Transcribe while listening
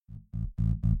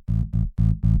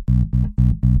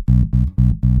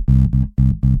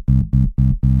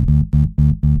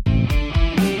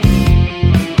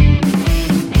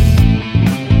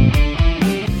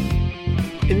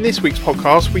In this week's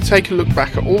podcast, we take a look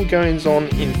back at all the goings on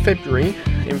in February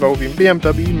involving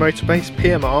BMW, Motorbase,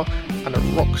 PMR and a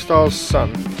Rockstar's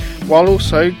son, while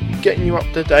also getting you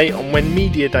up to date on when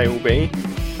Media Day will be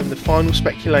and the final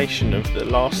speculation of the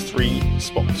last 3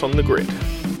 spots on the grid.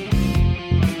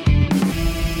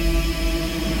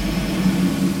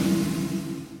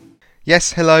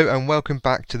 Yes, hello and welcome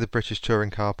back to the British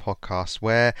Touring Car Podcast,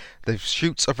 where the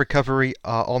shoots of recovery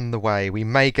are on the way. We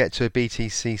may get to a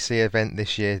BTCC event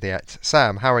this year yet.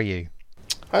 Sam, how are you?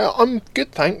 I'm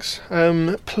good, thanks.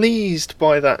 Pleased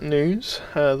by that news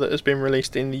that has been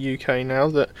released in the UK now,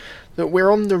 that we're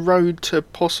on the road to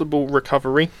possible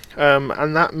recovery,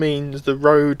 and that means the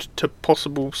road to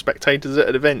possible spectators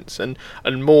at events, and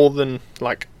more than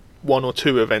like 1 or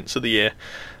 2 events of the year.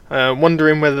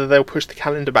 Wondering whether they'll push the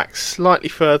calendar back slightly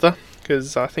further,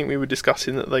 because I think we were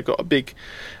discussing that they've got a big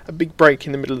break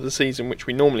in the middle of the season, which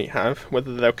we normally have.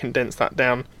 Whether they'll condense that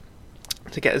down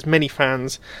to get as many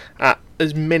fans at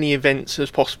as many events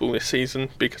as possible this season,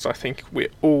 because I think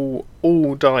we're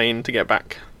all dying to get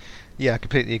back. Yeah, I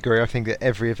completely agree. I think that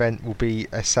every event will be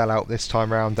a sellout this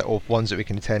time around, or ones that we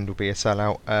can attend will be a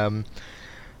sellout.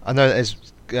 I know that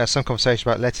there's some conversation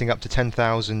about letting up to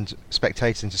 10,000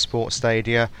 spectators into sports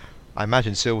stadia. I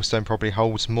imagine Silverstone probably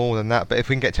holds more than that, but if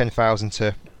we can get 10,000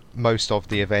 to most of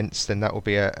the events, then that will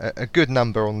be a good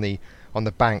number on the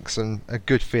banks and a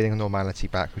good feeling of normality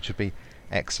back, which would be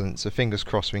excellent. So fingers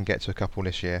crossed we can get to a couple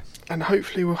this year. And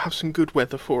hopefully we'll have some good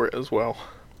weather for it as well.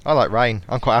 I like rain.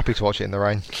 I'm quite happy to watch it in the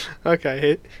rain.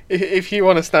 Okay, if you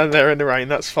want to stand there in the rain,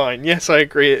 that's fine. Yes, I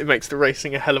agree, it makes the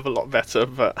racing a hell of a lot better,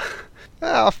 but...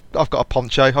 I've got a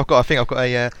poncho. I think I've got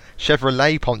a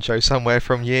Chevrolet poncho somewhere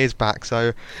from years back.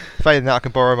 So, failing that, I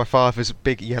can borrow my father's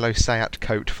big yellow Seat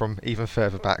coat from even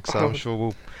further back. So I'm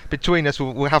sure between us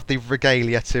we'll have the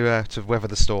regalia to weather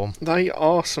the storm. They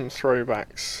are some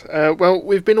throwbacks. Well,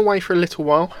 we've been away for a little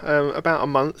while, about a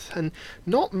month, and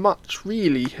not much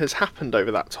really has happened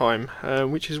over that time,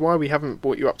 which is why we haven't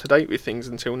brought you up to date with things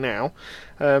until now.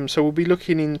 So we'll be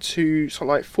looking into sort of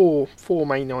like four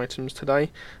main items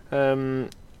today.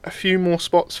 A few more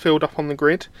spots filled up on the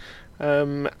grid,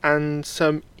 and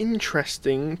some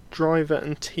interesting driver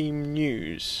and team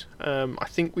news. I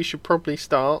think we should probably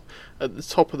start at the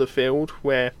top of the field,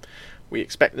 where we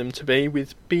expect them to be,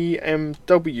 with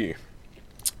BMW.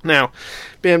 Now,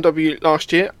 BMW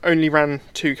last year only ran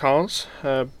 2 cars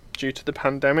due to the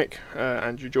pandemic.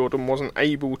 Andrew Jordan wasn't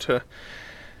able to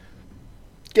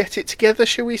get it together,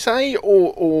 shall we say,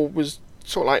 or was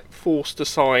sort of like forced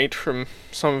aside from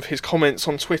some of his comments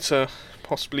on Twitter,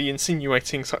 possibly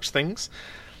insinuating such things.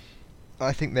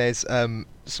 I think there's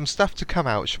some stuff to come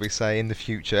out, shall we say, in the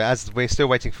future. As we're still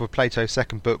waiting for Plato's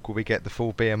second book where we get the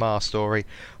full BMR story,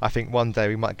 I think one day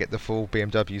we might get the full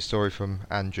BMW story from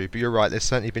Andrew. But you're right, there's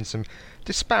certainly been some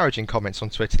disparaging comments on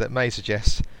Twitter that may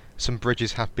suggest some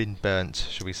bridges have been burnt,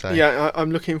 shall we say. Yeah, I'm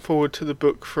looking forward to the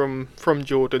book from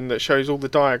Jordan that shows all the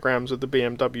diagrams of the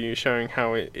BMW, showing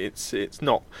how it's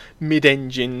not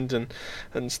mid-engined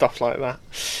and stuff like that.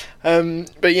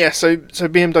 But yeah, so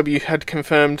BMW had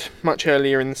confirmed much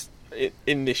earlier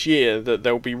in this year that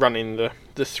they'll be running the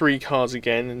 3 cars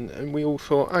again, and we all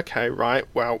thought, okay, right,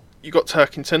 well, you got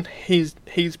Turkington,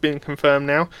 he's been confirmed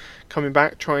now, coming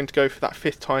back, trying to go for that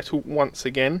 5th title once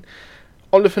again.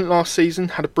 Oliphant last season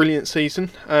had a brilliant season,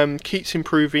 keeps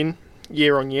improving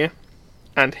year on year,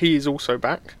 and he is also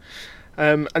back.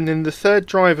 And then the third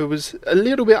driver was a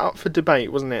little bit up for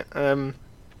debate, wasn't it?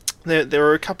 There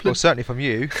are a couple of... Well, certainly from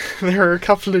you. There are a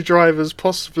couple of drivers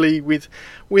possibly with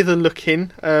a look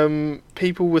in.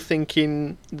 People were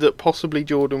thinking that possibly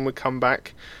Jordan would come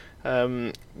back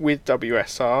with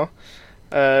WSR.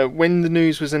 When the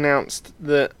news was announced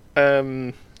that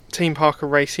Team Parker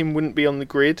Racing wouldn't be on the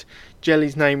grid,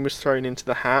 Jelly's name was thrown into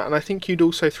the hat, and I think you'd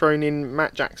also thrown in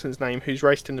Matt Jackson's name, who's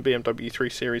raced in the BMW 3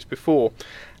 Series before.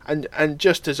 And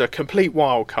just as a complete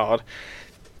wild card,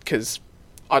 because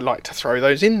I like to throw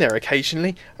those in there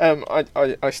occasionally,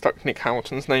 I stuck Nick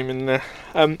Hamilton's name in there.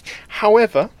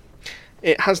 However,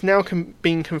 it has now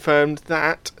been confirmed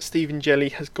that Stephen Jelly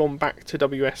has gone back to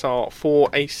WSR for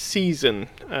a season,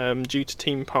 due to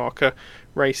Team Parker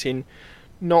Racing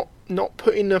not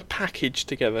putting a package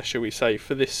together, shall we say,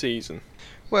 for this season.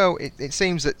 Well, it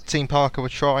seems that Team Parker were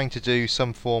trying to do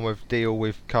some form of deal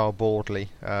with Carl Boardley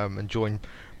and join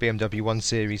BMW 1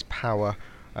 Series Power.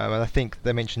 And I think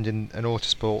they mentioned in an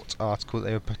Autosport article that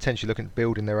they were potentially looking at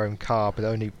building their own car, but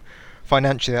only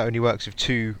financially that only works with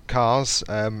 2 cars.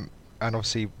 and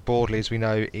obviously Boardley, as we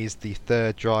know, is the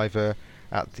third driver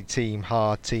at the Team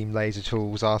Hard, Team Laser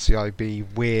Tools,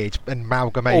 RCIB weird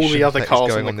amalgamation all the other that cars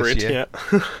is going on the on this grid. year.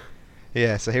 Yeah.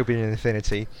 Yeah, so he'll be in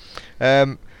Infinity.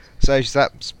 So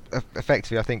that's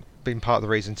effectively, I think, been part of the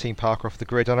reason Team Parker off the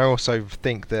grid. And I also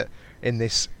think that in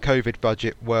this COVID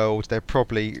budget world, they've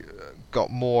probably got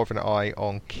more of an eye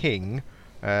on King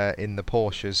in the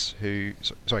Porsches.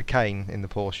 Kane in the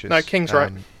Porsches. No, King's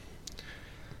right.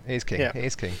 It is King. Yeah. It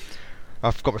is King.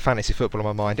 I've got my fantasy football on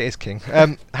my mind. It is King.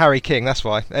 Harry King, that's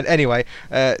why. And anyway,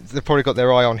 they've probably got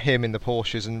their eye on him in the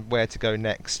Porsches and where to go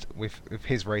next with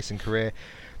his racing career.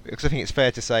 Because I think it's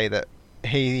fair to say that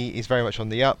he is very much on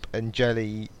the up, and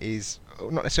Jelly is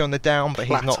not necessarily on the down, but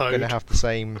he's not going to have the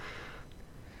same.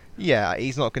 Yeah,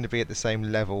 he's not going to be at the same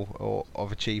level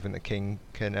of achievement that King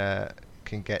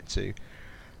can get to.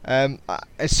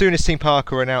 As soon as Team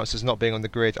Parker announced as not being on the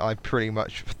grid, I pretty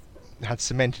much had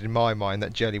cemented in my mind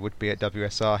that Jelly would be at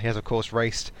WSR. He has, of course,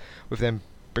 raced with them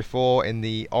before in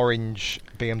the orange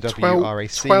BMW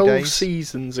RAC 12 days.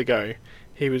 seasons ago.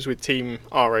 He was with Team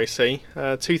RAC,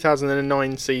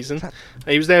 2009 season.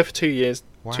 He was there for 2 years,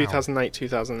 Wow. 2008,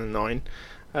 2009.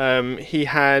 He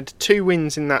had 2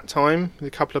 wins in that time, with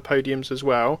a couple of podiums as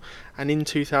well. And in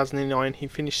 2009, he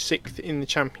finished 6th in the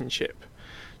championship.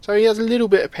 So he has a little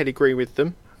bit of pedigree with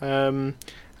them.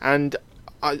 And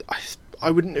I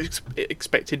wouldn't have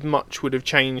expected much would have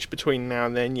changed between now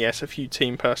and then. Yes, a few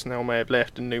team personnel may have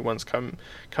left and new ones come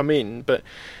in, but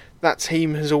that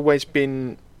team has always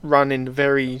been run in a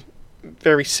very,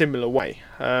 very similar way.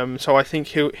 So I think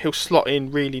he'll slot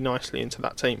in really nicely into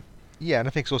that team. Yeah, and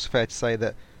I think it's also fair to say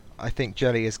that I think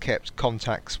Jelly has kept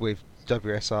contacts with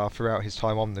WSR throughout his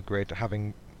time on the grid,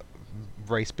 having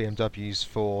raced BMWs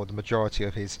for the majority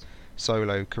of his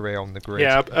solo career on the grid.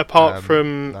 Yeah, apart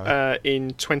from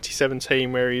in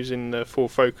 2017 where he was in the Ford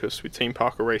Focus with Team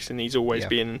Parker Racing, he's always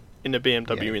been in a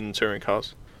BMW in the touring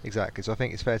cars. Exactly, so I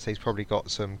think it's fair to say he's probably got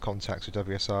some contacts with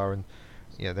WSR, and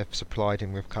they've supplied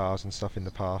him with cars and stuff in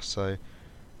the past. So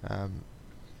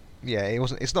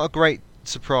it's not a great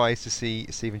surprise to see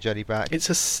Stephen Jelly back. It's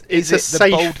a the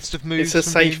boldest of moves. It's a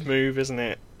safe move, isn't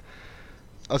it?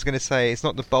 I was going to say it's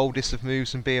not the boldest of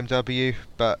moves from BMW,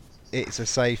 but it's a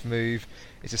safe move.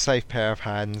 It's a safe pair of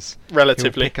hands.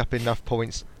 Relatively, he'll pick up enough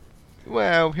points.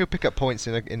 Well, he'll pick up points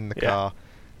in the car,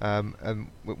 and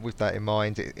with that in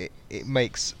mind, it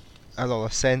makes a lot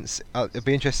of sense. It'll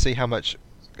be interesting to see how much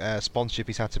sponsorship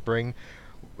he's had to bring.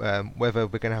 Whether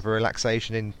we're going to have a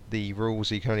relaxation in the rules,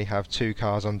 so you can only have 2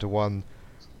 cars under one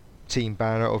team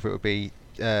banner, or if it would be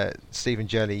Stephen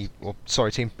Jelly,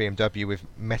 Team BMW with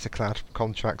Metaclad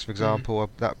contracts, for example.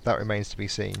 That remains to be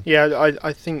seen. Yeah,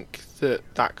 I think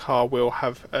that car will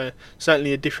have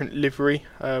certainly a different livery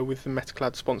with the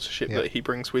Metaclad sponsorship that he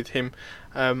brings with him,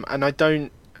 and I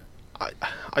don't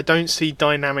see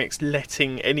Dynamics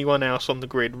letting anyone else on the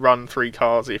grid run 3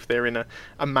 cars if they're in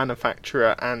a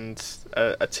manufacturer and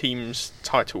a team's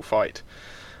title fight.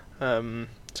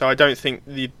 So I don't think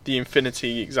the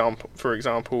Infinity example, for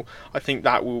example, I think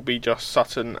that will be just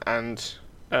Sutton and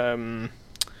Aiden,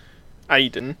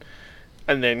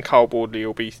 and then Carl Boardley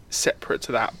will be separate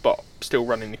to that, but still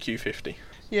running the Q50.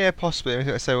 Yeah,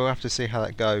 possibly. So we'll have to see how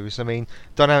that goes. I mean,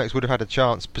 Dynamics would have had a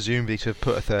chance, presumably, to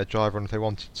put a third driver on if they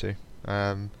wanted to.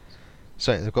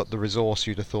 Certainly they've got the resource,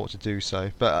 you'd have thought, to do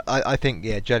so. But I think,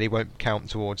 Jelly won't count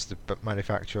towards the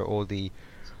manufacturer or the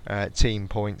team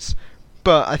points.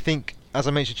 But I think, as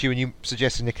I mentioned to you when you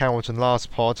suggested Nick Hamilton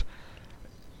last pod,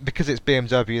 because it's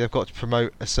BMW, they've got to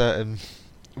promote a certain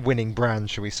winning brand,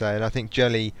 shall we say. And I think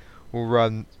Jelly will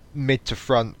run mid to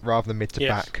front rather than mid to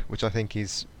back, which I think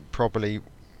is probably...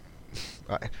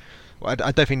 I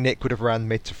don't think Nick would have ran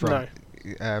mid to front.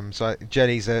 No. So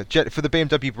Jelly's for the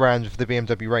BMW brand, for the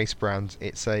BMW race brand,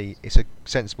 it's a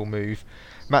sensible move.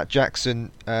 Matt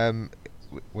Jackson,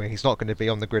 where he's not going to be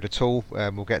on the grid at all.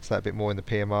 We'll get to that a bit more in the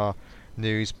PMR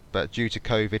news, but due to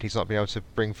COVID, he's not been able to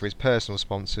bring for his personal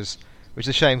sponsors, which is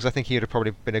a shame because I think he would have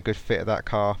probably been a good fit of that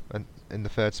car and in the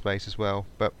third space as well.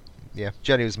 But yeah,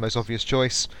 Jelly was the most obvious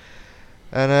choice,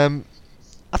 and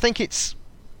I think it's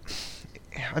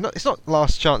not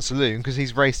last chance saloon because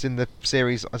he's raced in the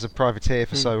series as a privateer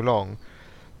for so long,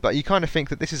 but you kind of think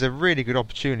that this is a really good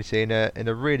opportunity in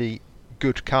a really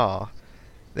good car.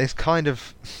 There's kind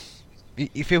of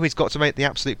you feel he's got to make the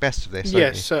absolute best of this.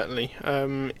 Yes, certainly.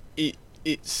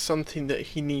 It's something that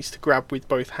he needs to grab with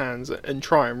both hands and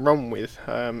try and run with,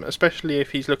 especially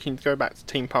if he's looking to go back to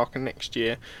Team Parker next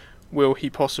year. Will he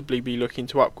possibly be looking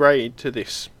to upgrade to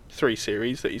this 3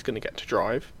 Series that he's going to get to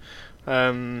drive?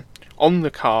 On the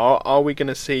car, are we going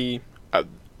to see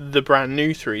the brand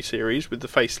new 3 Series with the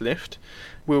facelift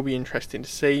will be interesting to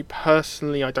see.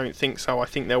 Personally, I don't think so. I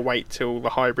think they'll wait till the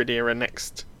hybrid era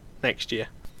next year.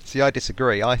 See, I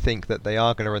disagree. I think that they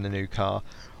are going to run the new car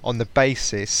on the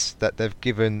basis that they've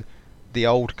given the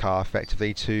old car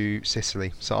effectively to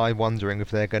Sicily. So I'm wondering if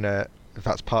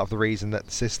that's part of the reason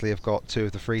that Sicily have got 2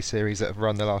 of the 3 Series that have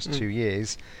run the last 2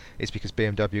 years, is because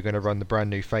BMW are going to run the brand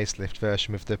new facelift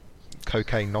version with the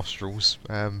cocaine nostrils,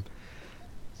 and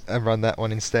run that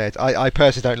one instead. I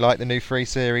personally don't like the new 3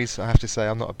 Series. I have to say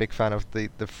I'm not a big fan of the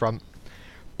front,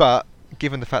 but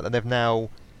given the fact that they've now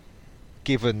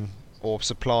given or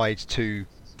supplied 2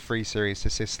 3 Series to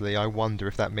Sicily, I wonder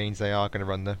if that means they are going to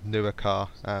run the newer car,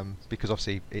 because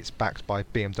obviously it's backed by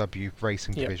BMW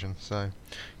Racing Division. So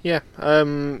yeah,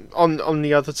 on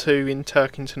the other 2 in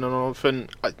Turkington and Oliphant,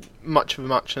 much of a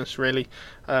muchness really.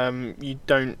 You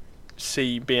don't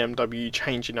see BMW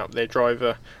changing up their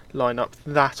driver lineup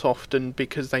that often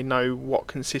because they know what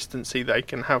consistency they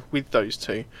can have with those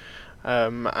 2,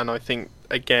 and I think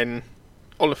again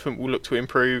Oliphant will look to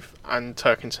improve and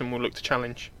Turkington will look to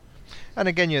challenge. And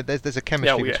again, there's a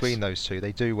chemistry between those 2.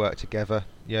 They do work together.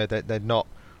 They're not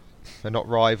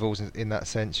rivals in that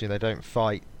sense. They don't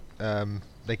fight.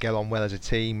 They get on well as a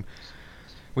team.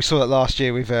 We saw that last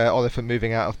year with Oliphant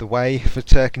moving out of the way for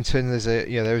Turkington.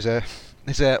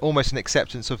 There's almost an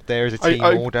acceptance of there is a team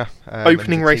order.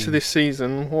 Opening race of this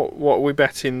season. What are we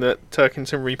betting that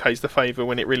Turkington repays the favour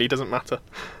when it really doesn't matter?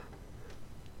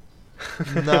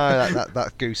 No,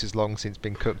 that goose has long since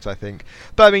been cooked, I think.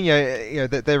 But I mean,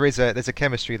 there's a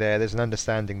chemistry there. There's an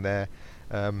understanding there.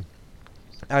 And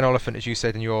Oliphant, as you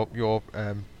said in your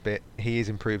bit, he is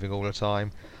improving all the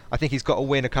time. I think he's got to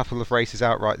win a couple of races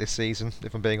outright this season,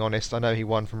 if I'm being honest. I know he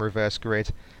won from reverse grid.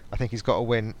 I think he's got to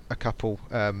win a couple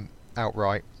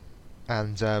outright,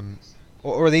 and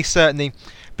or at least certainly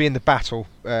be in the battle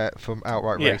from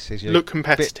outright races. Look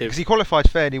competitive. Because he qualified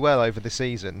fairly well over the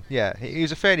season. Yeah, he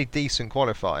was a fairly decent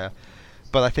qualifier,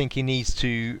 but I think he needs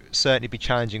to certainly be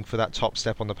challenging for that top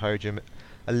step on the podium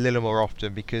a little more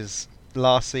often, because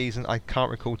last season I can't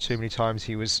recall too many times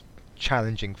he was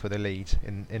challenging for the lead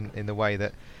in the way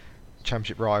that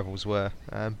championship rivals were.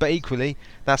 But equally,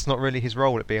 that's not really his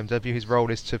role at BMW. His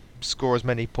role is to score as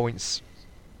many points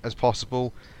as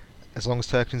possible, as long as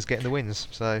Turkington's getting the wins.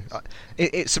 So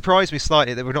it surprised me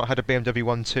slightly that we've not had a BMW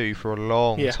 1-2 for a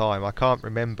long time. I can't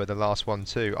remember the last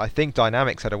 1-2. I think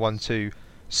Dynamics had a 1-2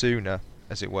 sooner,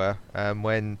 as it were.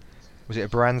 When was it a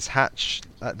Brands Hatch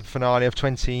at the finale of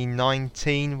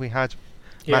 2019? We had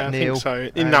Matt Neal. I think so.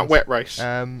 In that wet race.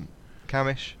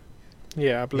 Camish.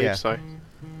 Yeah, I believe so.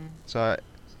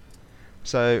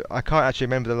 So I can't actually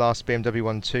remember the last BMW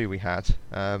 1-2 we had.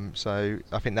 So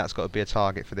I think that's got to be a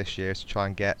target for this year, is to try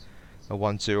and get a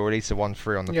 1-2 or at least a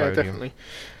 1-3 on the podium. Yeah, definitely.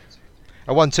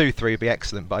 A 1-2-3 would be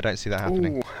excellent, but I don't see that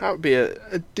happening. Ooh, that would be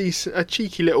a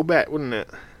cheeky little bet, wouldn't it?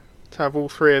 To have all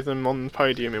 3 of them on the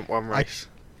podium in one race.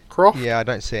 Croft? Yeah, I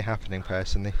don't see it happening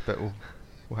personally, but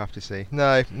we'll have to see.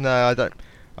 No,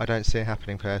 I don't see it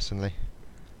happening personally.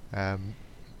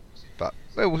 But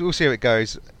we'll see how it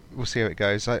goes.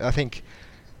 I think,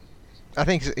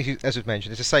 as we've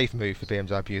mentioned, it's a safe move for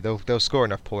BMW. They'll score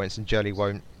enough points, and Jelly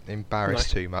won't embarrass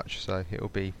too much, so it'll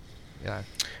be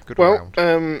good round.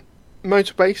 Well,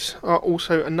 Motorbase are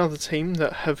also another team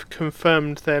that have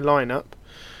confirmed their lineup.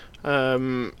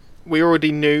 We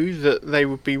already knew that they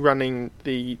would be running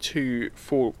the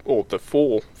 4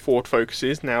 Ford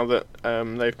Focuses now that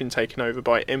they've been taken over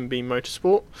by MB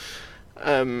Motorsport,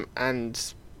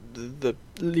 and the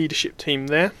leadership team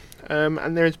there.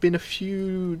 And there has been a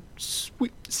few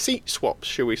seat swaps,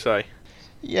 shall we say?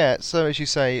 Yeah, so as you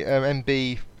say,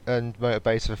 MB and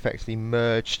Motorbase have effectively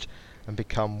merged and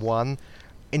become one.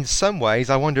 In some ways,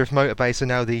 I wonder if Motorbase are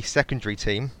now the secondary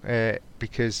team,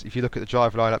 because if you look at the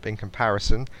driver lineup in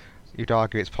comparison, you'd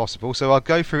argue it's possible. So I'll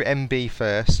go through MB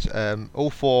first. All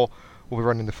 4 will be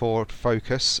running the Ford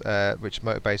Focus, which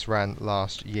Motorbase ran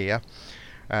last year.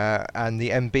 And the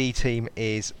MB team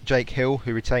is Jake Hill,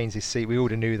 who retains his seat. We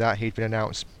already knew that. He'd been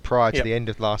announced prior to the end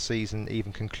of last season,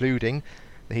 even concluding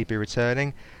that he'd be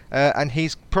returning. And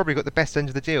he's probably got the best end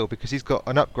of the deal, because he's got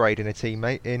an upgrade in a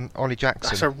teammate in Ollie Jackson.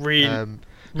 That's a really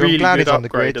good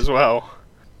upgrade as well.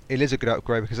 It is a good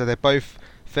upgrade, because they're both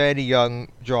fairly young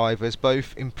drivers,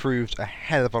 both improved a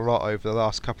hell of a lot over the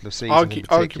last couple of seasons.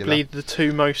 Arguably the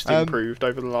 2 most improved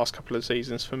over the last couple of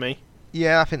seasons for me.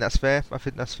 Yeah, I think that's fair.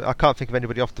 I can't think of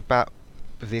anybody off the bat,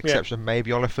 with the exception of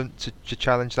maybe Oliphant, to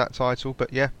challenge that title.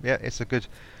 But yeah, it's a good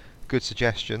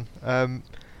suggestion.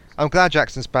 I'm glad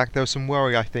Jackson's back. There was some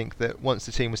worry, I think, that once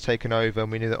the team was taken over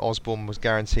and we knew that Osborne was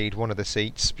guaranteed one of the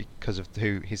seats because of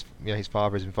who his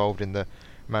father is involved in the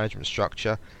management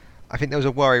structure. I think there was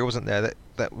a worry, wasn't there,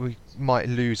 that we might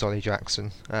lose Ollie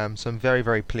Jackson. So I'm very,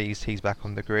 very pleased he's back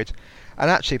on the grid. And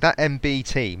actually, that MB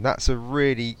team, that's a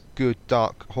really good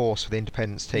dark horse for the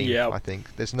independents team, Yep. I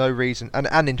think. There's no reason... And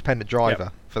an independent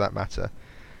driver, for that matter.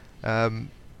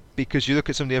 Because you look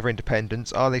at some of the other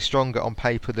independents, are they stronger on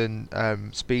paper than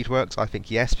Speedworks? I think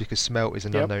yes, because Smelt is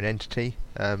an unknown entity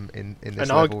in this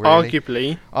level, really.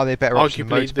 Arguably, are they better option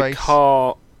than arguably the Motorbase?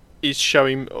 car is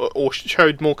showing or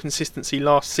showed more consistency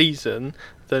last season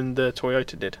than the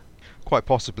Toyota did. Quite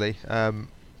possibly. And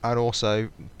also,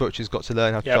 Butcher's got to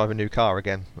learn how to drive a new car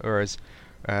again. Whereas,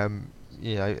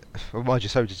 you know, well,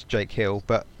 so does Jake Hill,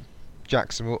 but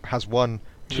Jackson has won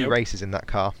 2 races in that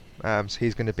car. So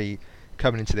he's going to be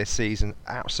coming into this season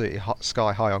absolutely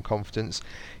sky high on confidence.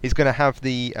 He's going to have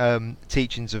the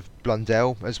teachings of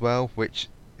Blundell as well, which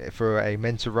for a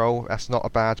mentor role, that's not a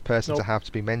bad person to have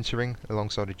to be mentoring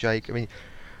alongside of Jake. I mean,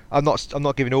 I'm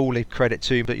not giving all the credit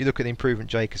to him, but you look at the improvement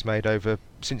Jake has made over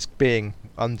since being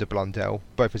under Blundell,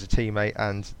 both as a teammate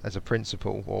and as a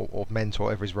principal or mentor,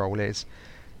 whatever his role is.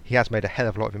 He has made a hell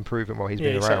of a lot of improvement while he's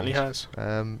been around. He certainly has.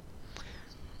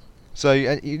 So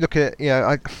you look at, you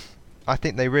know, I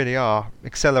think they really are,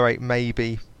 Accelerate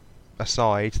maybe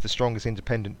aside, the strongest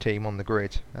independent team on the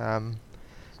grid.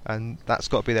 And that's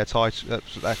got to be their title.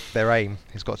 Their aim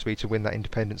has got to be to win that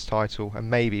independence title, and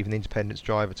maybe even the independence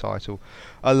driver title.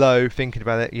 Although, thinking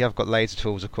about it, you have got Laser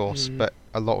Tools, of course, but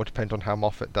a lot will depend on how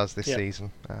Moffat does this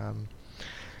season.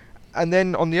 And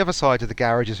then on the other side of the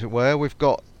garage, as it were, we've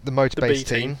got the Motorbase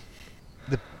team.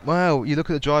 Well, you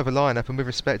look at the driver lineup, and with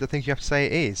respect, I think you have to say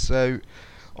it is. So,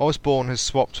 Osborne has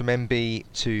swapped from MB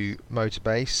to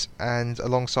Motorbase, and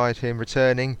alongside him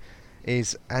returning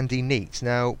is Andy Neate.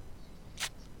 Now,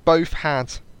 both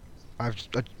had,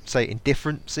 I'd say, in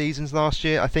different seasons last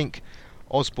year. I think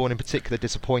Osborne in particular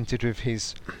disappointed with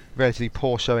his relatively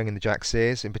poor showing in the Jack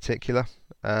Sears in particular.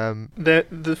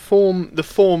 The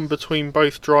form between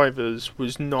both drivers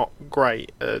was not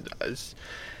great, as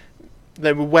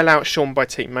they were well outshone by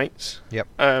teammates. Yep.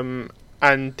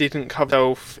 And didn't cover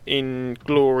themselves in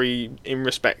glory in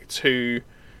respect to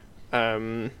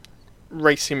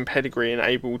racing pedigree and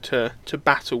able to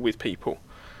battle with people.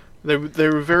 They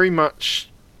were very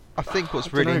much... I think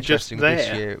what's really interesting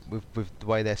this year with the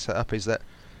way they're set up is that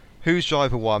who's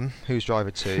driver 1, who's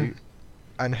driver 2,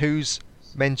 and who's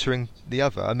mentoring the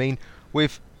other. I mean,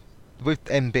 with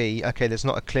MB, okay, there's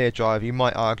not a clear driver. You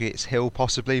might argue it's Hill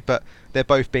possibly, but they're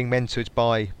both being mentored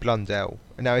by Blundell.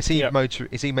 Now, is he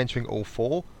mentoring all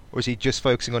 4, or is he just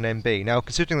focusing on MB? Now,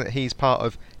 considering that he's part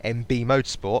of MB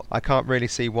Motorsport, I can't really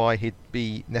see why he'd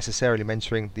be necessarily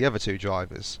mentoring the other 2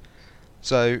 drivers.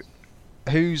 So,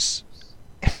 who's...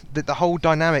 the whole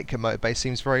dynamic at Motorbase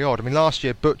seems very odd. I mean, last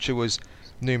year Butcher was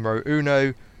numero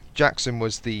uno, Jackson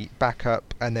was the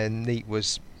backup, and then Neate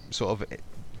was sort of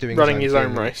running his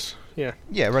own race.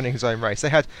 Yeah, running his own race. They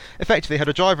had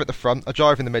a driver at the front, a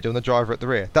driver in the middle, and a driver at the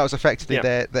rear. That was effectively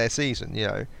their season, you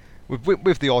know,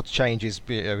 with the odd changes,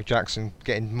 you know, Jackson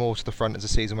getting more to the front as the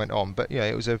season went on. But, you know,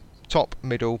 it was a top,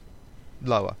 middle,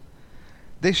 lower.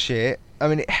 This year, I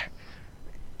mean,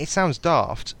 it sounds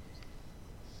daft.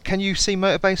 Can you see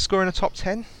Motorbase scoring a top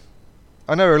 10?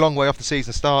 I know we're a long way off the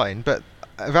season starting, but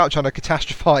without trying to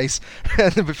catastrophise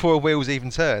before a wheel's even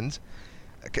turned,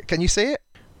 can you see it?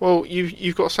 Well,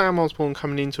 you've got Sam Osborne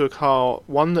coming into a car,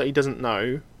 one that he doesn't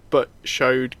know, but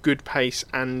showed good pace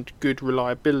and good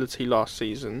reliability last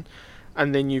season.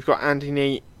 And then you've got Andy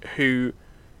Neate, who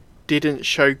didn't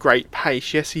show great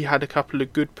pace. Yes, he had a couple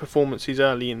of good performances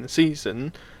early in the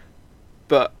season,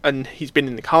 and he's been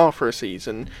in the car for a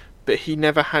season, but he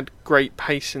never had great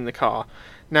pace in the car.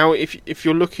 Now, if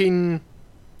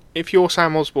you're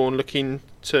Sam Osborne looking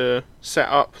to set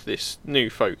up this new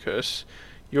Focus,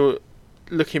 you're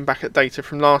looking back at data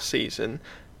from last season,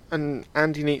 and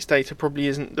Andy Neate's data probably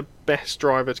isn't the best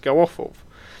driver to go off of.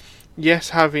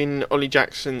 Yes, having Ollie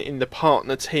Jackson in the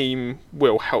partner team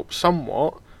will help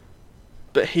somewhat,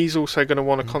 but he's also going to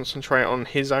want to concentrate on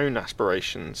his own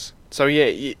aspirations. So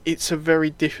yeah, it's a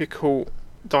very difficult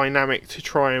dynamic to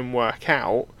try and work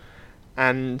out,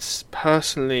 and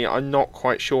personally I'm not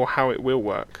quite sure how it will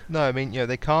work. No, I mean, you know,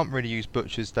 they can't really use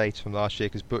Butcher's data from last year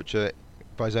because Butcher,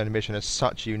 by his own admission, has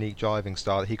such a unique driving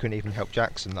style that he couldn't even help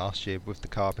Jackson last year with the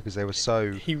car because they were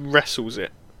so... He wrestles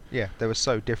it. Yeah, they were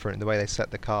so different in the way they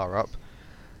set the car up.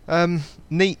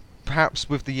 Neate, perhaps,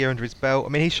 with the year under his belt. I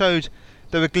mean, he showed...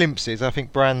 There were glimpses. I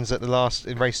think Brands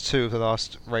in race 2 of the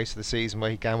last race of the season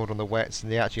where he gambled on the wets and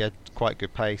he actually had quite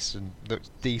good pace and looked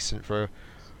decent for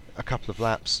a couple of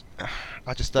laps.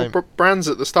 I just don't... Brands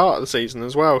at the start of the season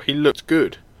as well, he looked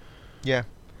good. Yeah.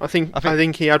 I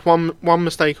think he had one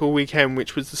mistake all weekend,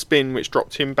 which was the spin, which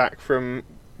dropped him back from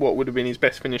what would have been his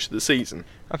best finish of the season.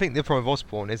 I think the problem with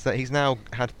Osborne is that he's now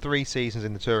had 3 seasons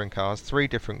in the touring cars, 3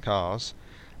 different cars.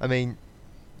 I mean,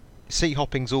 seat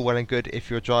hopping's all well and good if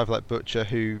you're a driver like Butcher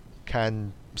who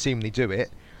can seemingly do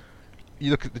it. You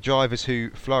look at the drivers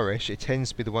who flourish, it tends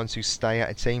to be the ones who stay at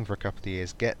a team for a couple of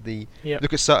years.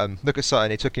 Look at Sutton.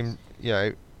 It took him,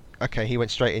 okay, he went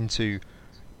straight into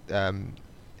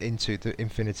the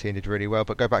Infinity and did really well.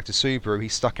 But go back to Subaru, he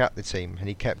stuck at the team and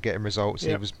he kept getting results.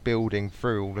 And he was building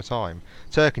through all the time.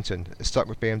 Turkington is stuck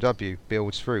with BMW,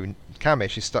 builds through.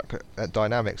 Camish is stuck at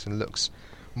Dynamics and looks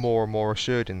more and more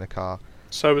assured in the car.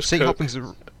 So was Cook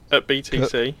at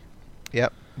BTC.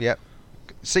 Yep.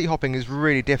 Seat hopping is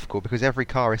really difficult because every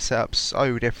car is set up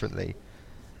so differently,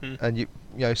 and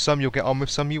some you'll get on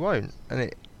with, some you won't.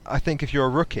 And I think if you're a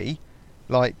rookie,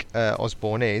 like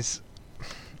Osborne is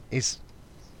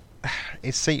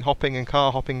seat hopping and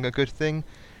car hopping a good thing?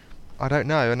 I don't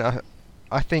know, and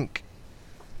I think,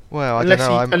 well, I don't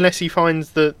know. Unless he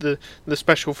finds the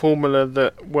special formula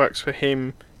that works for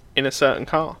him in a certain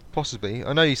car. Possibly.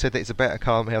 I know you said that it's a better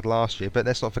car than we had last year, but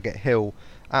let's not forget Hill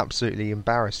absolutely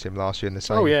embarrassed him last year in the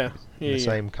same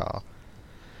same car.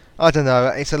 I don't know.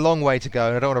 It's a long way to go,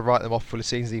 and I don't want to write them off before the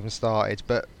season's even started.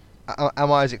 But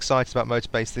am I as excited about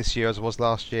Motorbase this year as I was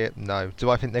last year? No. Do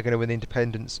I think they're going to win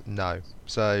Independence? No.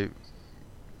 So,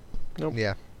 nope.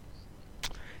 Yeah.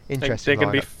 Interesting. They're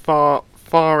going to be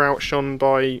far outshone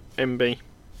by MB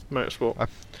Motorsport.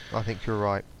 I think you're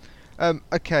right.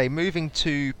 Okay, moving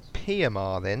to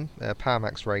PMR then,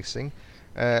 Powermax Racing.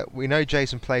 We know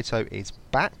Jason Plato is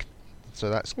back, so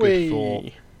that's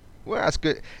good Well, that's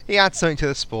good. He adds something to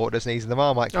the sport, doesn't he? He's the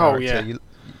Marmite character. Oh, yeah.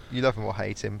 You love him or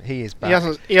hate him. He is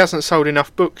back. He hasn't sold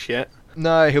enough books yet.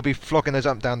 No, he'll be flogging those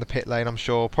up down the pit lane, I'm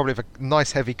sure. Probably with a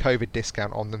nice heavy COVID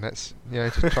discount on them. That's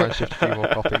to try and shift a few more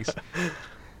copies.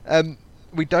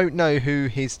 We don't know who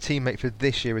his teammate for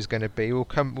this year is going to be. We'll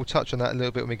touch on that a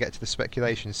little bit when we get to the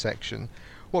speculation section.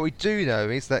 What we do know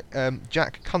is that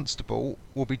Jack Constable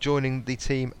will be joining the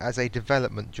team as a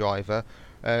development driver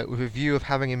with a view of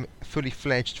having him fully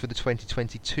fledged for the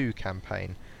 2022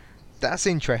 campaign. That's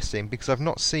interesting because I've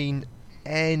not seen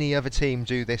any other team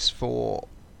do this for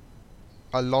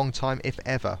a long time, if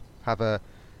ever, have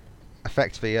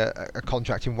effectively a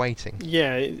contract in waiting.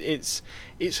 Yeah, it's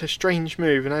a strange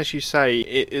move, and as you say,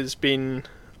 it has been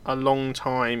a long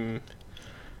time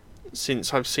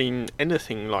since I've seen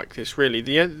anything like this, really.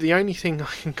 The only thing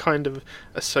I can kind of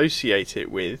associate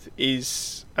it with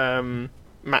is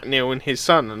Matt Neal and his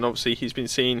son, and obviously he's been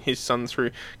seeing his son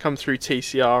come through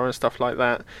TCR and stuff like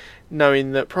that,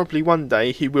 knowing that probably one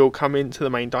day he will come into the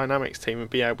main Dynamics team and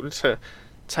be able to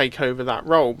take over that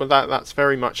role, but that's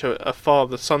very much a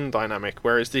father-son dynamic,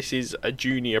 whereas this is a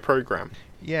junior program.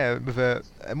 Yeah, with a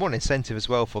more incentive as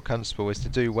well for Constable is to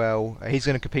do well. He's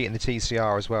going to compete in the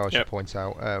TCR as well, as you point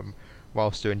out,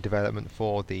 whilst doing development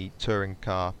for the touring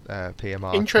car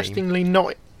PMR Interestingly, team.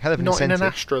 not in an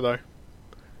Astra though.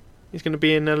 He's going to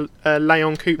be in a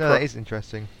Leon Cupra. No, that is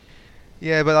interesting.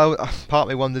 Yeah, but part of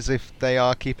me wonders if they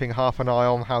are keeping half an eye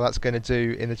on how that's going to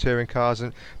do in the touring cars.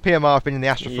 And PMR have been in the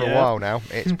Astra for a while now.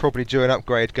 It's probably due an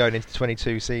upgrade going into the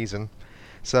 22 season.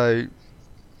 So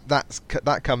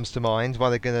that comes to mind.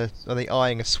 Are they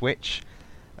eyeing a switch?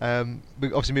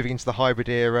 Obviously moving into the hybrid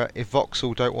era. If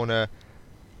Vauxhall don't want to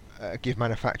give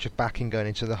manufacturer backing going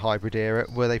into the hybrid era,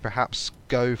 will they perhaps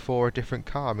go for a different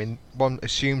car? I mean, one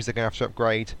assumes they're going to have to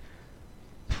upgrade,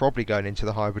 probably going into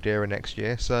the hybrid era next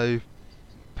year. So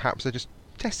perhaps they're just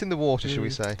testing the water, shall we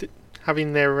say?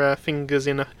 Having their fingers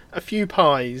in a few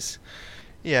pies.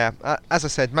 Yeah, as I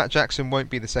said, Matt Jackson won't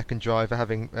be the second driver,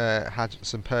 having had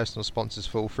some personal sponsors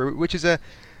fall through, which is a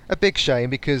big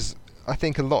shame because I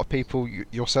think a lot of people,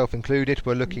 yourself included,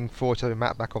 were looking forward to having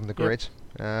Matt back on the grid.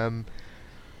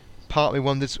 Part of me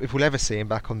wonders if we'll ever see him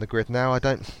back on the grid now.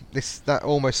 That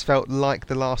almost felt like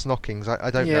the last knockings.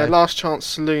 I don't know. Yeah, Last Chance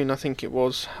Saloon, I think it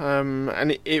was.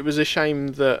 And it was a shame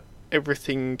that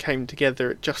everything came together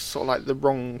at just sort of like the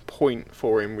wrong point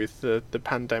for him with the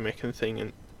pandemic and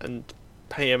thing, and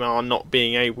PMR not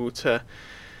being able to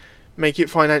make it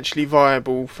financially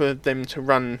viable for them to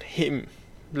run him.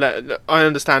 I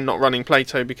understand not running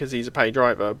Plato because he's a paid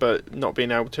driver, but not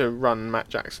being able to run Matt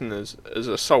Jackson as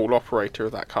a sole operator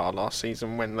of that car last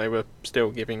season when they were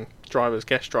still giving drivers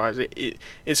guest drives,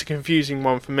 it's a confusing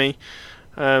one for me.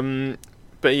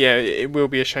 But yeah, it will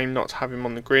be a shame not to have him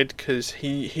on the grid because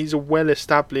he's a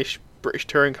well-established British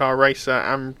touring car racer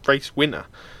and race winner.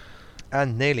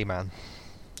 And nearly man.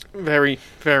 Very,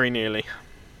 very nearly.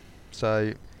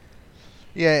 So,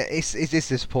 Yeah, it is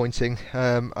disappointing.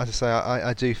 As I say,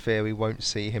 I do fear we won't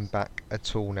see him back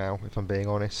at all now, if I'm being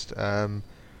honest.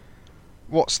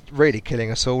 What's really killing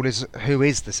us all is who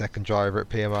is the second driver at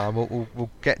PMR, and we'll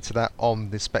get to that on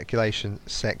the speculation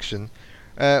section.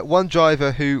 One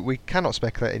driver who we cannot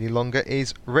speculate any longer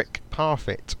is Rick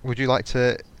Parfitt. Would you like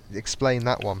to explain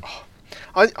that one?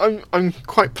 I'm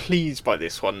quite pleased by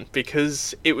this one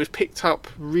because it was picked up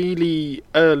really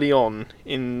early on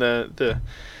in the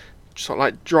sort of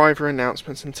like driver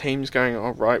announcements and teams going,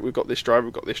 all right, we've got this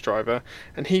driver,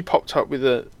 and he popped up with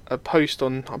a post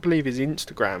on, I believe, his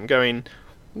Instagram going,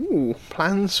 ooh,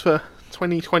 plans for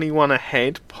 2021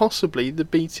 ahead, possibly the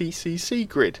BTCC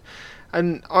grid.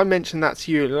 And I mentioned that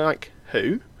to you, like,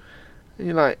 who? And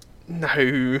you're like,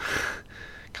 no,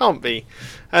 can't be.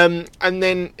 And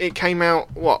then it came out,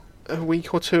 a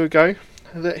week or two ago,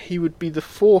 that he would be the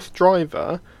fourth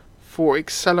driver for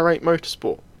Accelerate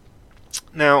Motorsport.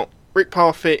 Now, Rick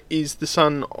Parfitt is the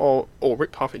son of, or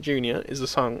Rick Parfitt Jr. is the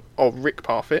son of Rick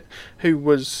Parfitt, who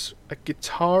was a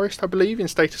guitarist, I believe, in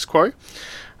Status Quo.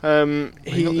 He not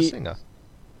the singer?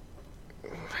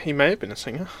 He may have been a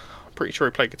singer. I'm pretty sure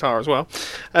he played guitar as well.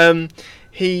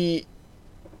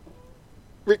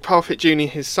 Rick Parfitt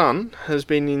Jr., his son, has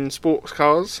been in sports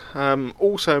cars,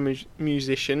 also a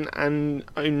musician, and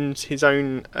owns his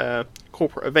own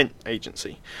corporate event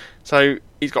agency. So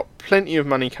he's got plenty of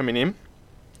money coming in,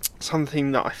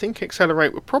 something that I think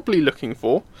Accelerate were probably looking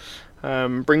for.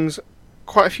 Brings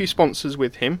quite a few sponsors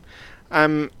with him,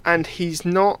 and he's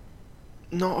not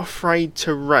afraid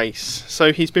to race.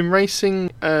 So he's been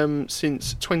racing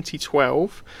since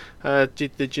 2012.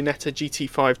 Did the Ginetta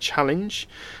GT5 Challenge.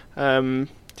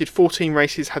 Did 14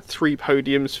 races, had 3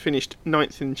 podiums, finished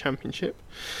 9th in the championship.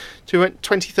 To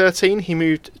 2013, he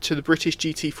moved to the British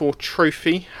GT4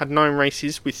 Trophy, had 9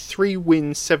 races with 3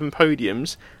 wins, 7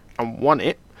 podiums, and won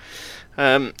it.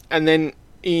 And then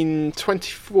in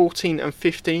 2014 and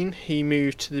 15, he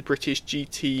moved to the British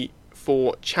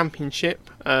GT4 Championship,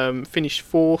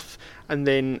 finished 4th and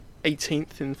then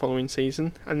 18th in the following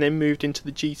season, and then moved into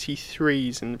the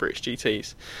GT3s in the British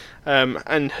GTs,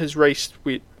 and has raced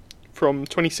from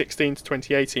 2016 to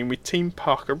 2018 with Team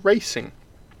Parker Racing.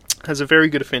 Has a very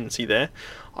good affinity there.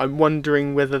 I'm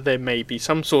wondering whether there may be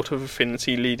some sort of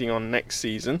affinity leading on next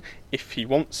season, if he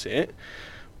wants it,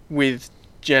 with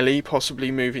Jelly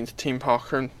possibly moving to Team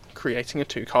Parker and creating a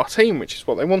 2-car team, which is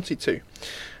what they wanted to.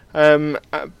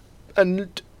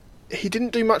 And he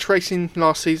didn't do much racing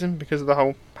last season because of the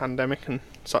whole pandemic and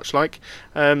such like.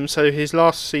 So his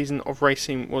last season of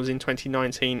racing was in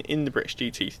 2019 in the British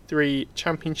GT3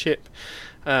 Championship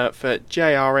for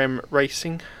JRM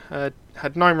Racing.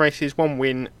 Had 9 races, 1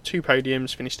 win, 2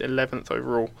 podiums, finished 11th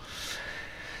overall.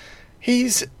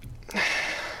 He's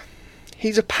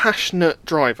a passionate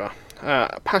driver,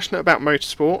 passionate about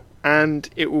motorsport, and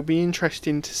it will be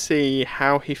interesting to see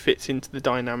how he fits into the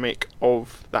dynamic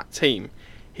of that team.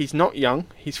 He's not young,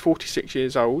 he's 46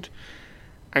 years old,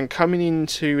 and coming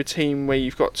into a team where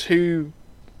you've got 2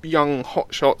 young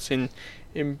hotshots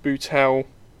in Boutel,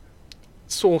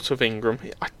 sort of Ingram.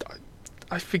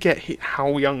 I forget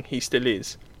how young he still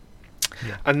is.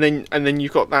 Yeah. And then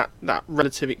you've got that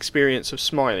relative experience of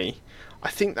Smiley. I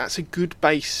think that's a good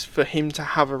base for him to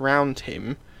have around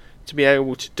him to be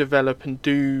able to develop and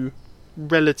do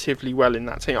relatively well in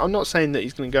that team. I'm not saying that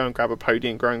he's going to go and grab a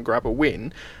podium, go and grab a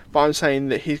win, but I'm saying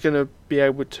that he's going to be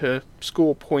able to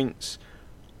score points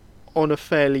on a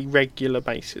fairly regular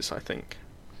basis, I think.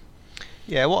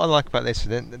 Yeah, what I like about this,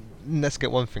 let's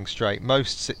get one thing straight.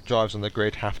 Most drives on the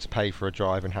grid have to pay for a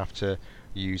drive and have to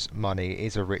use money. It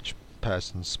is a rich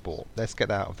person's sport. Let's get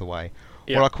that out of the way.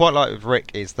 Yeah. What I quite like with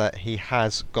Rick is that he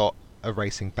has got a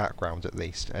racing background at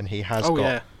least, and he has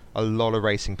got a lot of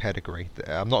racing pedigree.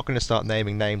 I'm not going to start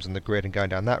naming names on the grid and going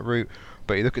down that route,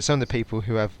 but you look at some of the people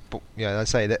who have, I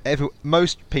say that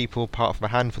most people, apart from a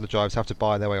handful of drivers, have to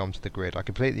buy their way onto the grid. I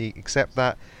completely accept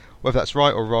that. Whether that's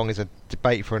right or wrong is a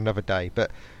debate for another day. But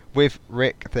with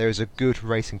Rick, there is a good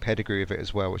racing pedigree of it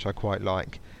as well, which I quite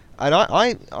like. And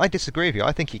I disagree with you.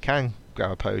 I think he can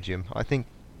grab a podium. I think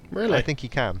he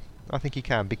can. I think he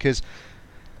can, because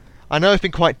I know I've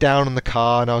been quite down on the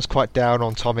car, and I was quite down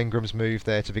on Tom Ingram's move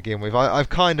there to begin with. I've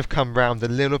kind of come round a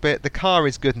little bit. The car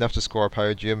is good enough to score a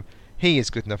podium. He is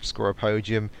good enough to score a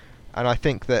podium, and I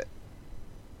think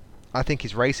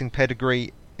his racing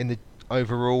pedigree in the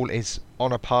overall is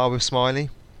on a par with Smiley.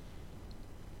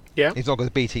 Yeah. He's not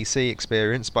got the BTC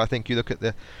experience, but I think you look at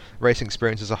the racing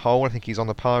experience as a whole, I think he's on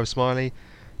the par with Smiley.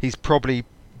 He's probably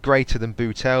greater than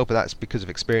Boutel, but that's because of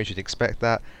experience, you'd expect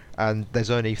that. And there's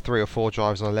only 3 or 4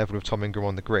 drivers on a level with Tom Ingram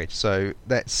on the grid, so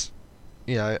let's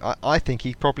I think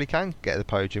he probably can get the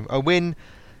podium. A win,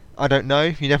 I don't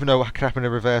know. You never know what could happen in a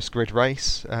reverse grid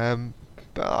race.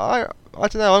 But I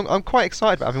don't know. I'm quite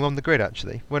excited about having him on the grid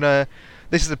actually. When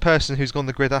this is a person who's gone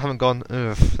the grid, I haven't gone.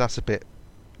 Ugh, that's a bit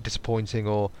disappointing,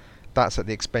 or that's at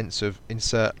the expense of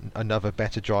insert another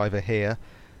better driver here.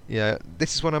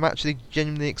 This is one I'm actually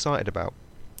genuinely excited about.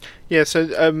 Yeah, so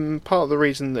part of the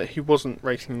reason that he wasn't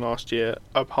racing last year,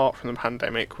 apart from the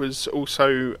pandemic, was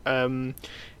also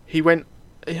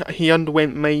he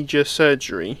underwent major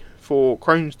surgery for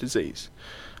Crohn's disease.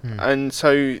 And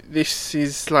so this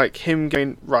is like him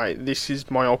going, right, this is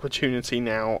my opportunity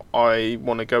now. I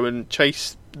want to go and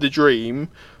chase the dream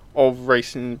of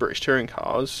racing British touring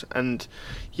cars. And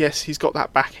yes, he's got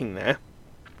that backing there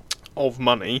of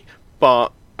money,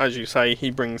 but as you say, he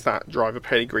brings that driver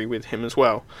pedigree with him as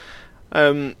well.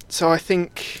 So I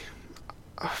think,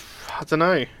 I don't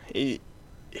know,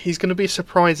 he's going to be a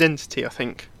surprise entity, I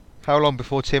think. How long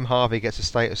before Tim Harvey gets a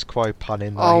status quo pun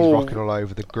in there? He's rocking all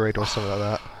over the grid or something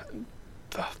like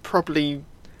that. Probably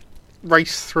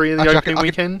race 3 of the opening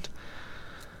weekend.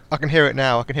 I can hear it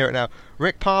now.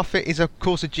 Rick Parfitt is, of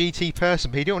course, a GT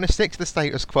person, but he didn't want to stick to the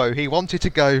status quo. He wanted to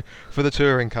go for the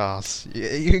touring cars.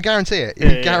 You can guarantee it. You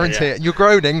can guarantee it. You're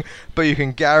groaning, but you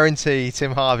can guarantee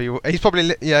Tim Harvey. He's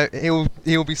probably,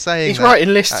 he'll be saying. He's that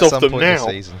writing lists at of them now.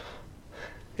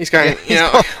 He's going.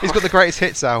 He's got the greatest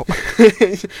hits out.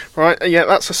 Right. Yeah,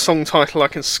 that's a song title I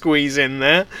can squeeze in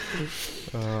there.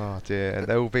 Oh dear.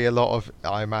 There will be a lot of,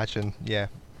 I imagine,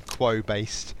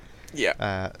 quo-based.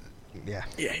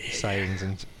 Sayings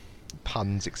and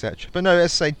puns, etc. But no,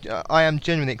 as I say, I am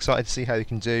genuinely excited to see how they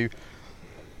can do.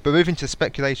 But moving to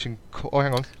speculation. Oh,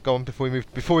 hang on, go on before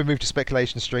we move to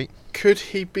Speculation Street. Could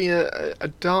he be a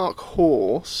dark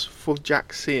horse for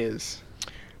Jack Sears?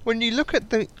 When you look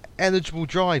at the eligible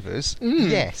drivers,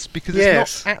 yes, because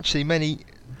there's not actually many.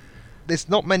 There's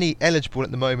not many eligible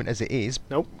at the moment as it is.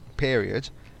 Nope. Period.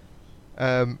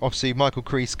 Obviously, Michael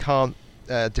Crease can't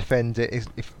defend it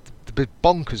if the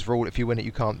bonkers rule, if you win it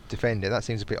you can't defend it. That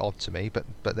seems a bit odd to me,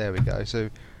 but there we go. So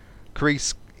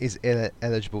Crease is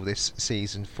eligible this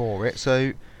season for it.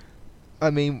 So I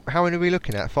mean, how many are we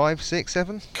looking at? 5, 6,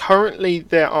 7? Currently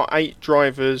there are 8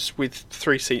 drivers with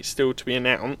 3 seats still to be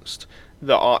announced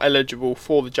that are eligible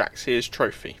for the Jack Sears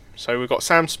Trophy. So we've got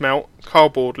Sam Smelt, Carl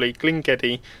Boardley, Glyn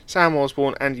Geddy, Sam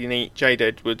Osborne, Andy Neate, Jade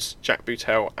Edwards, Jack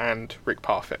Boutelle and Rick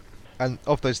Parfitt. And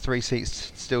of those 3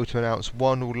 seats still to announce,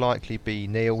 one will likely be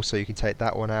Neil, so you can take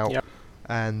that one out. Yep.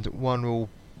 And one will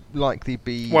likely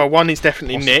be... Well, one is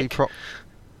definitely Nick.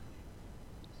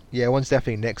 One's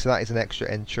definitely Nick, so that is an extra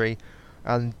entry.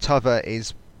 And t'other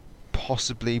is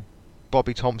possibly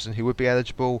Bobby Thompson, who would be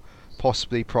eligible,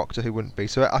 possibly Proctor, who wouldn't be.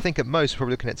 So I think at most we're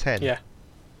probably looking at 10. Yeah,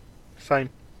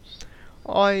 same.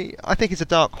 I think it's a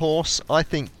dark horse. I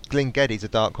think Glyn Geddy's a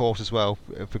dark horse as well,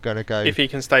 if we're going to go... If he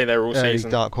can stay there all season.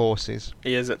 Dark horses.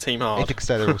 He is at Team Hard. If he can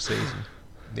stay there all season.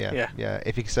 Yeah,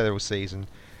 if he can stay there all season.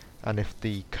 And if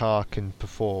the car can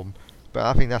perform. But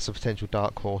I think that's a potential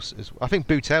dark horse. I think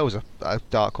Boutel's a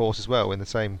dark horse as well, in the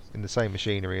same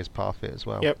machinery as Parfitt as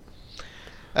well. Yep.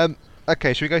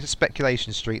 Okay, should we go to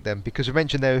Speculation Street then? Because we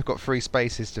mentioned there we've got 3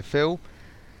 spaces to fill.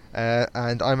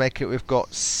 And I make it we've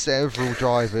got several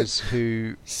drivers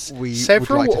who we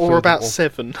several would like to or fill about them, or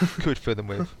 7 could fill them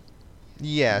with.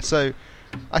 Yeah, so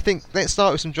I think let's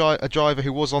start with a driver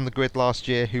who was on the grid last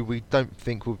year, who we don't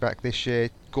think will be back this year.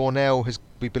 Gornell has,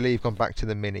 we believe, gone back to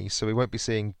the Minis, so we won't be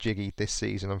seeing Jiggy this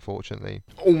season, unfortunately.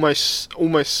 Almost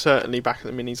certainly back at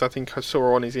the Minis. I think I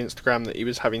saw on his Instagram that he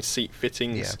was having seat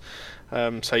fittings.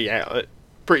 Yeah.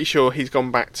 Pretty sure he's gone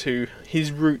back to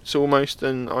his roots almost,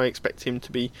 and I expect him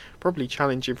to be probably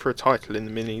challenging for a title in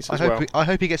the Minis as well. I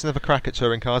hope he gets another crack at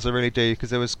touring cars, I really do, because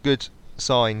there was good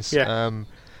signs. Yeah.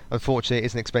 Unfortunately,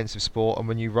 it's an expensive sport, and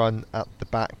when you run at the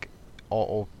back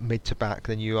or mid to back,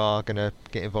 then you are going to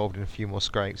get involved in a few more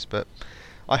scrapes. But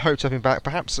I hope to have him back,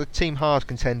 perhaps a Team Hard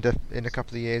contender in a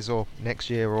couple of years, or next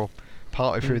year, or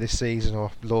partway through this season,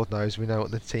 or Lord knows, we know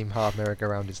what the Team Hard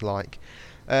merry-go-round is like.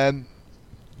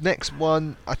 Next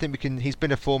one, I think he's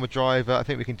been a former driver, I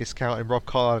think we can discount him. Rob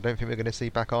Collard, I don't think we're going to see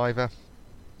back either.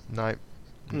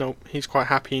 No, he's quite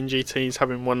happy in GTs,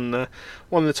 having won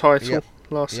the title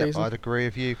last season. I'd agree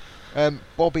with you.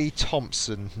 Bobby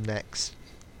Thompson next.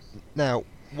 Now,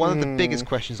 one of the biggest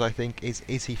questions I think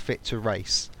is he fit to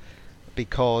race?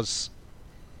 Because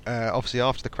obviously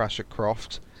after the crash at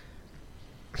Croft,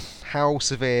 how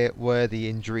severe were the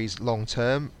injuries long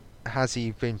term? Has he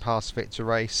been past fit to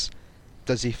race?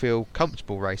 Does he feel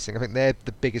comfortable racing? I think they're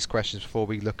the biggest questions before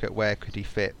we look at where could he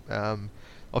fit.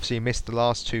 Obviously he missed the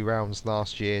last 2 rounds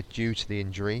last year due to the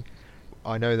injury.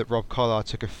 I know that Rob Collard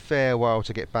took a fair while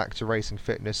to get back to racing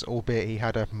fitness, albeit he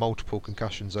had multiple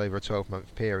concussions over a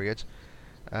 12-month period.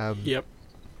 Yep.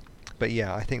 But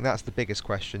yeah, I think that's the biggest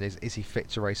question: is he fit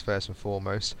to race first and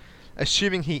foremost?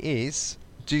 Assuming he is,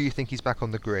 do you think he's back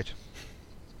on the grid?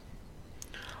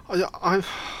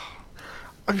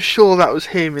 I'm sure that was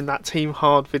him in that Team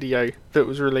Hard video that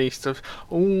was released of,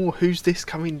 oh, who's this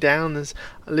coming down? There's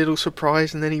a little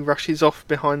surprise, and then he rushes off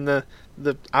behind the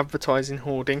advertising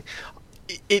hoarding.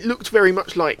 It looked very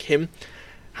much like him.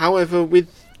 However,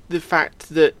 with the fact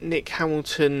that Nick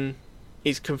Hamilton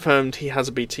is confirmed he has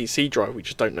a BTC drive, we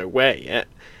just don't know where yet,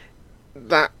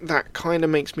 that kind of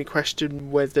makes me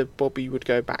question whether Bobby would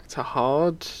go back to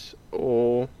hard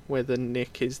or whether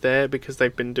Nick is there, because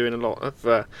they've been doing a lot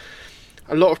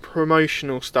of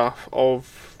promotional stuff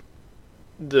of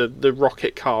the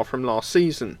rocket car from last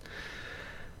season,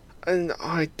 and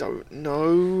I don't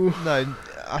know. No,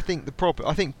 I think the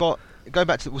problem. Go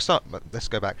back to. Let's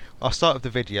go back. I'll start with the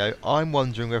video. I'm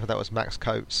wondering whether that was Max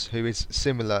Coates, who is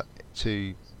similar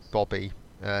to Bobby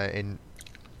in.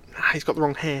 He's got the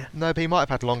wrong hair. No, but he might have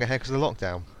had longer hair because of the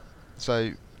lockdown.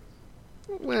 So.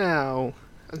 Well,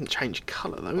 hasn't changed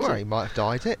colour though. Well, he might have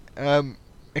dyed it.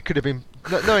 It could have been.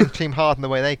 Knowing Team Hard and the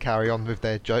way they carry on with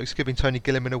their jokes, it could have been Tony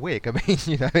Gilliam in a wig. I mean,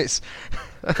 it's.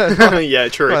 Yeah,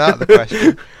 true. Not out of the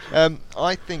question.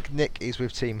 I think Nick is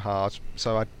with Team Hard,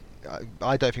 so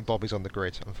I don't think Bobby's on the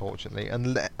grid, unfortunately.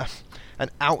 And an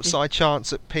outside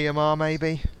chance at PMR,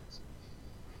 maybe.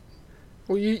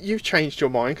 Well, you've changed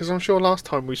your mind, because I'm sure last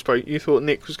time we spoke you thought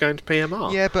Nick was going to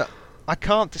PMR. Yeah, but I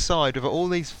can't decide whether all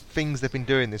these things they've been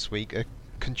doing this week are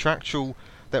contractual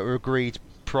that were agreed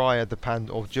prior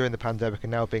or during the pandemic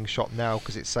and now being shot now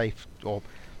because it's safe, or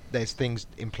there's things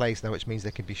in place now which means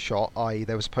they can be shot, i.e.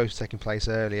 they were supposed to take place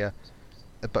earlier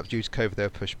but due to COVID they were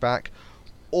pushed back,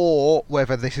 or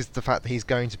whether this is the fact that he's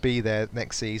going to be there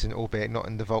next season, albeit not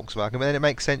in the Volkswagen. But then it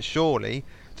makes sense surely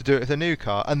to do it with a new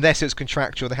car, unless it's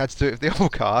contractual they had to do it with the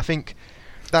old car. I think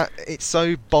that it's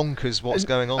so bonkers what's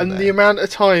going on and there. The amount of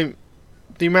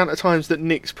times that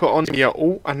Nick's put on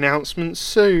announcements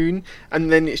soon,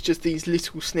 and then it's just these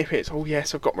little snippets. Oh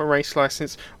yes, I've got my race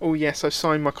license. Oh yes, I've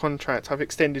signed my contract. I've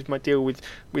extended my deal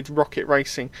with Rocket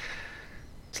Racing.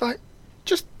 It's like,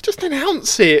 just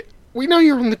announce it. We know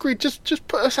you're on the grid. Just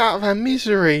put us out of our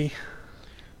misery.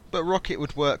 But Rocket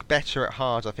would work better at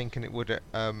hard, I think, than it would at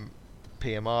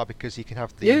PMR, because he can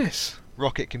have the. Yes.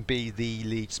 Rocket can be the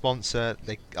lead sponsor.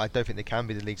 I don't think they can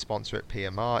be the lead sponsor at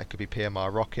PMR. It could be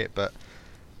PMR Rocket,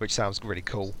 which sounds really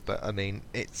cool. But I mean,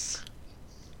 it's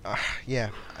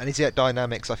yeah. And is it at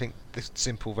Dynamics? I think the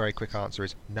simple, very quick answer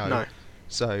is no. No.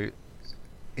 So,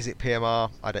 is it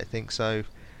PMR? I don't think so.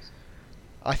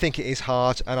 I think it is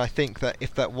hard, and I think that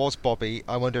if that was Bobby,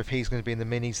 I wonder if he's going to be in the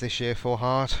minis this year for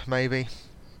hard, maybe.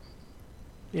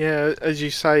 Yeah, as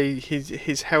you say,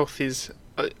 his health is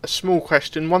a small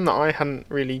question, one that I hadn't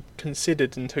really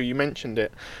considered until you mentioned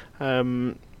it.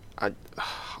 I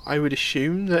would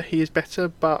assume that he is better,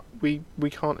 but we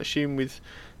can't assume with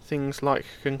things like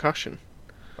concussion.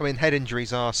 I mean, head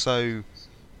injuries are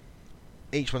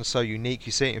each one's so unique.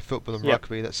 You see it in football and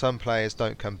rugby that some players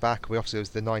don't come back. Obviously, there was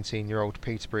the 19-year-old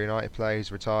Peterborough United player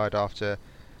who's retired after.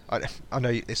 I know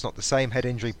it's not the same head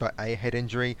injury, but a head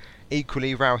injury.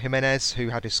 Equally, Raul Jimenez, who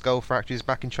had his skull fracture, is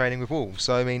back in training with Wolves.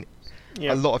 So I mean,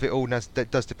 a lot of it all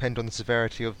does depend on the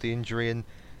severity of the injury and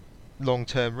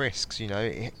long-term risks. You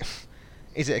know,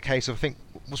 is it a case of, I think,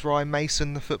 was Ryan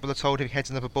Mason, the footballer, told if he heads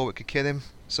another ball it could kill him?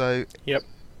 So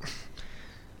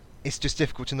it's just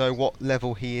difficult to know what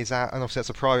level he is at, and obviously that's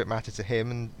a private matter to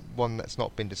him and one that's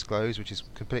not been disclosed, which is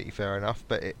completely fair enough.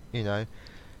 But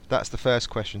that's the first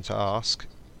question to ask.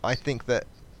 I think that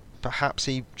perhaps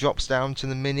he drops down to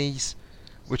the minis,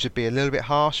 which would be a little bit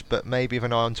harsh, but maybe with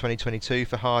an eye on 2022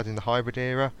 for hard in the hybrid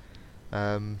era.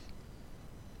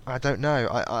 I don't know.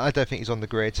 I don't think he's on the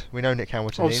grid. We know Nick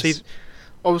Hamilton is.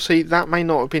 Obviously, that may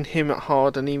not have been him at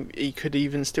hard, and he could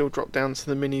even still drop down to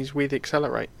the minis with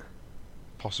Accelerate.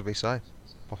 Possibly so.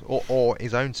 Or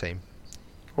his own team.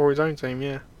 Or his own team,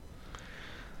 yeah.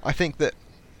 I think that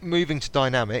moving to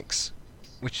Dynamics,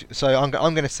 I'm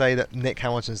going to say that Nick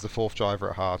Hamilton's the fourth driver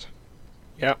at hard.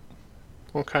 Yeah.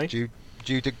 Okay. Do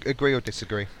you agree or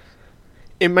disagree?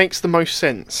 It makes the most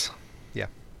sense. Yeah.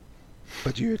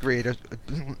 But do you agree?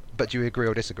 But do you agree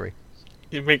or disagree?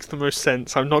 It makes the most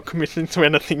sense. I'm not committing to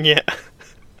anything yet.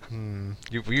 You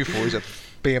thought he was at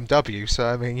BMW, so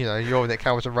I mean, your Nick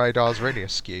Hamilton radar's really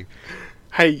askew.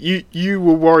 Hey, you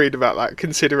were worried about that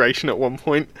consideration at one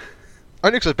point.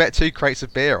 Only because I bet 2 crates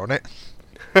of beer on it.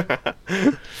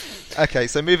 Okay,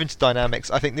 so moving to dynamics,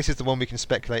 I think this is the one we can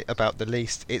speculate about the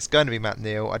least. It's going to be Matt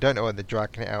Neal. I don't know why they're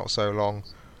dragging it out so long.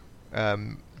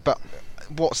 But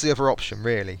what's the other option,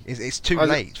 really? It's too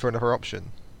late for another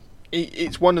option.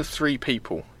 It's one of three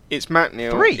people. It's Matt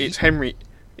Neal. Three? It's Henry.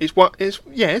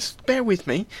 Yes, bear with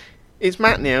me. It's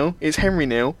Matt Neal, it's Henry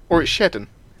Neal, or it's Shedden.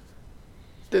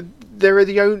 They are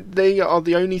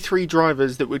the only three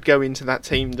drivers that would go into that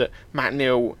team that Matt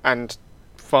Neal and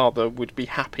father would be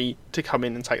happy to come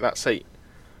in and take that seat.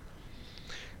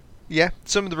 Yeah,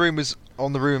 some of the rumours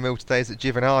on the rumour mill today is that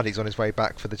Giovanardi's on his way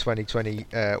back for the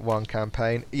 2021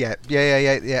 campaign. Yeah.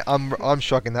 I'm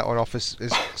shrugging that one off as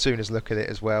soon as look at it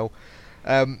as well.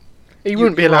 He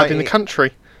wouldn't be allowed in the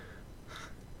country.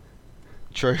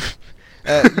 True.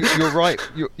 You're right.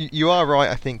 You are right.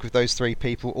 I think with those three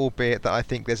people, albeit that I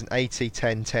think there's an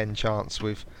 80-10-10 chance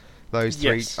with those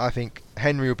three. Yes. I think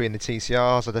Henry will be in the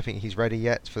TCRs. I don't think he's ready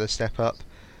yet for the step up.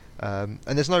 And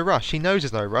there's no rush. He knows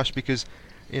there's no rush because,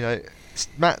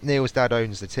 Matt Neal's dad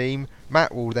owns the team.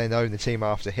 Matt will then own the team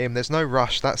after him. There's no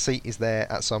rush. That seat is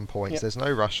there at some point. Yep. There's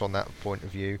no rush on that point of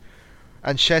view.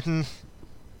 And Shedden,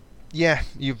 yeah,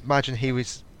 you imagine he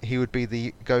would be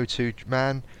the go-to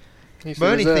man. My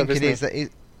only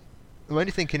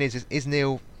thinking is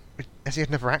Neal, has he had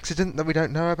another accident that we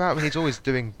don't know about? I mean, he's always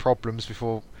doing problems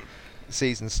before the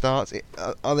season starts.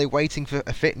 Are they waiting for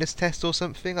a fitness test or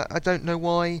something? I don't know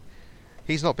why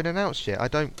he's not been announced yet.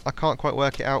 I can't quite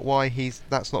work it out why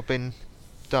that's not been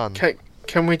done.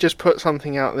 Can we just put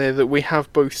something out there that we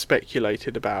have both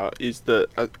speculated about, is that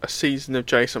a season of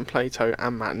Jason Plato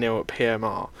and Matt Neal at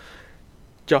PMR.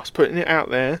 Just putting it out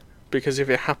there, because if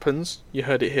it happens, you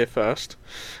heard it here first.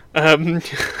 But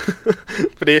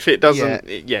if it doesn't,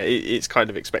 it's kind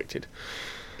of expected.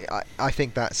 I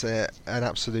think that's an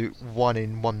absolute 1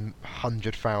 in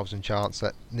 100,000 chance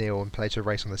that Neal and Plato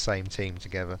race on the same team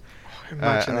together.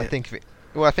 Imagine I think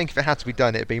if it had to be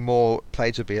done, it'd be more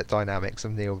Plato would be at Dynamics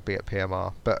and Neal would be at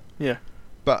PMR. But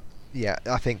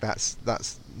I think that's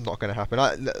not going to happen.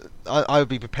 I would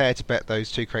be prepared to bet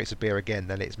those 2 crates of beer again.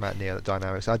 Then it's Matt Neal at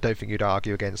Dynamics. I don't think you'd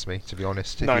argue against me, to be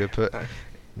honest. If you would put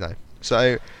no.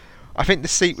 So I think the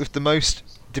seat with the most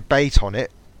debate on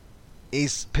it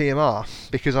is PMR,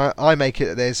 because I make it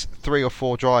that there's 3 or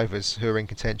 4 drivers who are in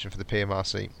contention for the PMR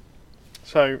seat.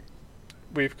 So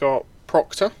we've got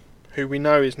Proctor, who we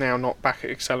know is now not back at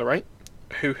Accelerate,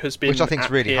 who has been, which I think is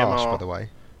really PMR. harsh, by the way.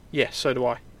 Yes, so do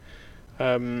I.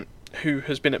 Who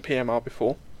has been at PMR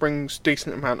before, brings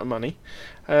decent amount of money,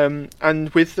 and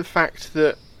with the fact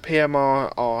that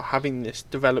PMR are having this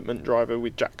development driver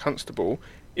with Jack Constable,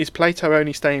 is Plato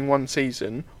only staying 1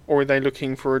 season, or are they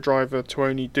looking for a driver to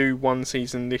only do 1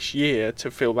 season this year to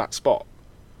fill that spot?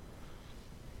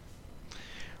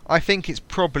 I think it's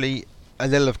probably a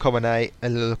little of column A, a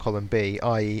little of column B,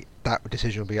 i.e. that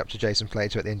decision will be up to Jason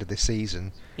Plato at the end of this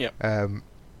season. Yep.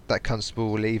 That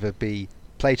Constable will either be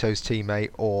Plato's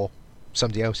teammate or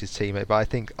somebody else's teammate, but I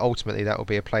think ultimately that will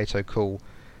be a Plato call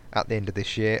at the end of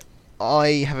this year.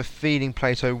 I have a feeling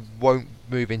Plato won't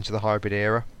move into the hybrid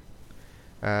era.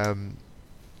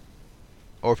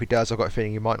 Or if he does, I've got a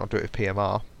feeling he might not do it with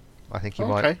PMR. I think he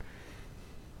might.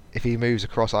 If he moves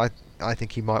across, I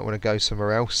think he might want to go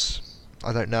somewhere else.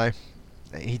 I don't know.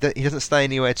 He doesn't stay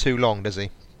anywhere too long, does he?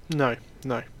 No.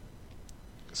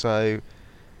 So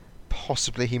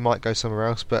possibly he might go somewhere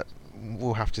else, but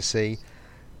we'll have to see.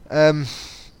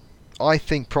 I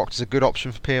think Proctor's a good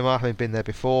option for PMR, having been there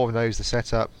before, knows the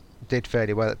setup, did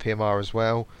fairly well at PMR as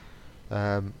well.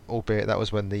 Albeit that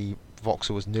was when the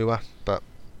Vauxhall was newer, but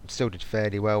still did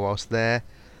fairly well whilst there.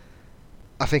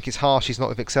 I think it's harsh he's not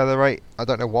with Accelerate. I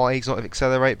don't know why he's not with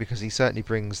Accelerate, because he certainly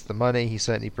brings the money, he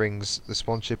certainly brings the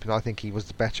sponsorship, and I think he was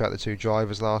the better out of the 2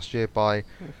 drivers last year by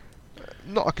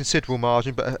not a considerable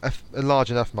margin, but a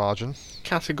large enough margin.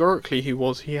 Categorically he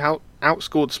was. He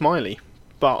outscored Smiley,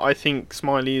 but I think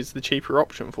Smiley is the cheaper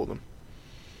option for them.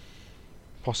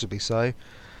 Possibly so.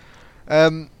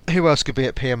 Who else could be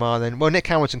at PMR then? Well, Nick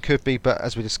Hamilton could be, but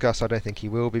as we discussed, I don't think he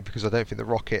will be, because I don't think the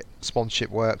Rocket sponsorship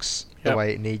works the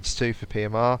way it needs to for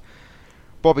PMR.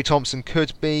 Bobby Thompson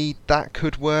could be. That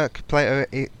could work. Plato,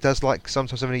 it does like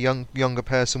sometimes having a younger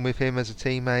person with him as a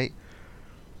teammate.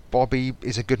 Bobby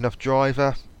is a good enough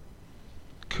driver.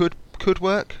 Could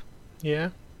work. Yeah,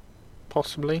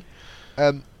 possibly.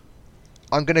 I'm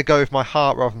going to go with my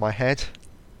heart rather than my head.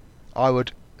 I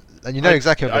would, and you know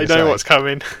exactly what I'm going to say. I know what's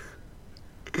coming.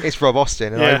 It's Rob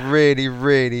Austin, and I really,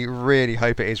 really, really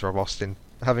hope it is Rob Austin.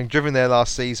 Having driven there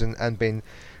last season and been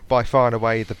by far and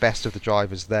away the best of the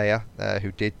drivers there,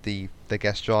 who did the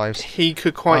guest drives. He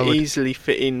could quite easily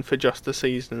fit in for just the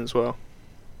season as well.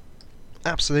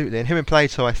 Absolutely, and him and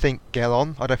Plato, I think, get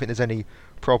on. I don't think there's any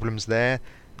problems there.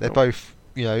 They're No. both,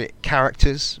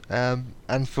 characters,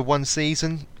 and for one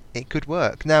season, it could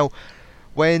work. Now,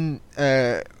 when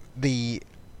the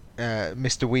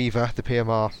Mr. Weaver, the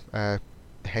PMR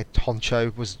head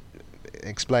honcho, was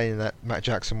explaining that Matt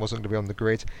Jackson wasn't going to be on the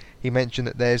grid, he mentioned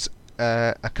that there's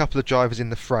a couple of drivers in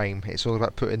the frame. It's all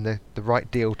about putting the right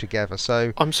deal together.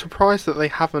 So I'm surprised that they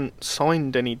haven't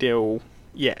signed any deal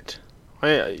yet.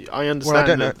 I understand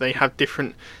don't that know. they have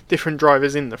different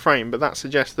drivers in the frame, but that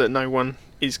suggests that no one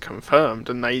is confirmed,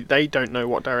 and they don't know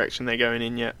what direction they're going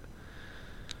in yet.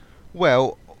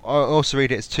 Well, I also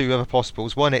read it as two other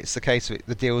possibles. One, it's the case that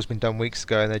the deal's been done weeks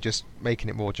ago and they're just making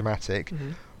it more dramatic.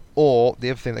 Mm-hmm. Or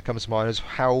the other thing that comes to mind is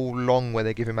how long were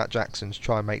they giving Matt Jackson to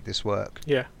try and make this work?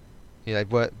 Yeah.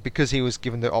 Because he was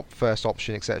given the first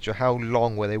option, etc. How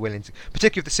long were they willing to?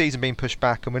 Particularly with the season being pushed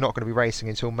back, and we're not going to be racing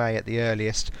until May at the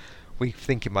earliest. We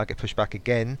think it might get pushed back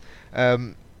again.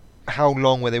 How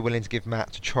long were they willing to give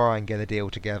Matt to try and get a deal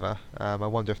together? I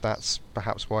wonder if that's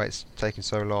perhaps why it's taken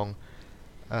so long.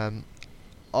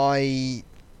 I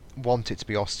want it to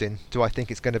be Austin. Do I think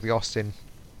it's going to be Austin?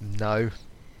 No.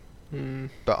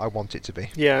 But I want it to be.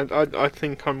 Yeah, I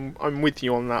think I'm with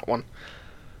you on that one.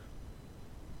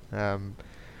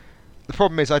 The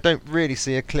problem is I don't really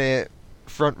see a clear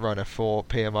front runner for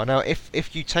PMR. Now,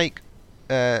 if you take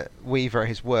Weaver at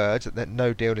his word that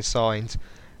no deal is signed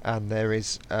and there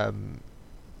is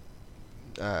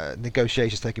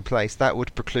negotiations taking place, that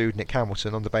would preclude Nick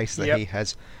Hamilton on the basis that he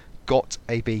has got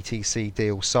a BTC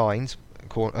deal signed,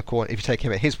 if you take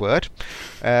him at his word,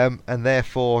 and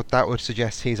therefore that would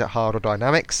suggest he's at hard or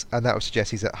dynamics, and that would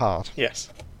suggest he's at hard. Yes.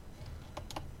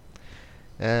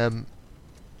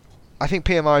 I think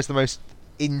PMR is the most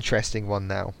interesting one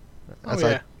now.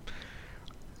 I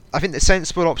think the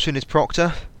sensible option is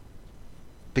Proctor,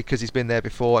 because he's been there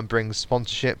before and brings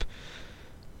sponsorship.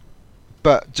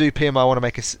 But do PMR want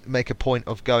to make a point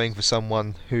of going for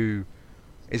someone who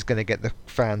is going to get the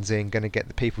fans in, going to get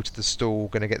the people to the stall,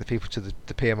 going to get the people to the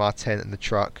PMR tent and the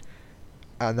truck,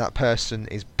 and that person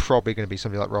is probably going to be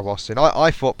somebody like Rob Austin.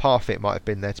 I thought Parfit might have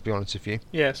been there, to be honest with you.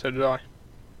 Yeah, so did I.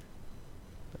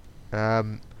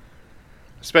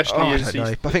 Especially I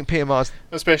think PMR's...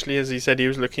 Especially as he said he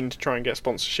was looking to try and get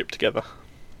sponsorship together.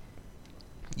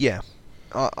 Yeah.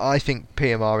 I think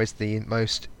PMR is the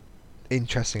most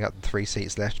interesting out of the three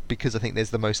seats left, because I think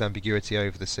there's the most ambiguity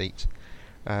over the seat.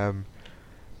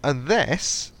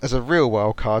 Unless, as a real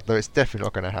wild card, though it's definitely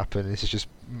not going to happen, this is just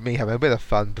me having a bit of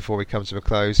fun before we come to a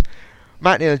close.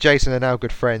 Matt Neal and Jason are now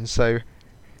good friends, so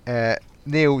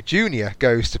Neil Jr.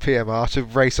 goes to PMR to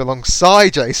race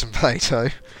alongside Jason Plato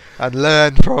and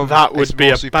learn from that would be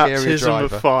a baptism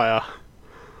driver. Of fire.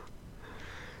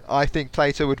 I think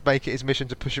Plato would make it his mission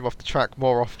to push him off the track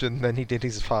more often than he did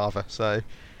his father. So,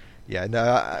 yeah,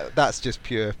 no, that's just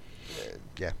pure,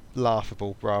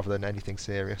 laughable rather than anything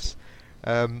serious.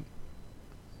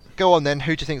 Go on then.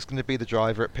 Who do you think is going to be the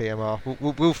driver at PMR?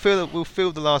 We'll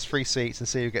fill the last three seats and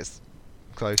see who gets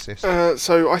closest.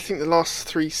 So I think the last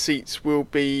three seats will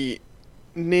be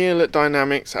Neil at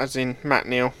Dynamics, as in Matt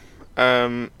Neal,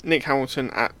 Nick Hamilton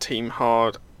at Team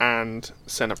Hard, and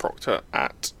Senna Proctor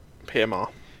at PMR.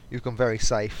 You've gone very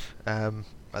safe, and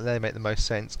they make the most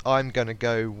sense. I'm going to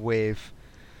go with...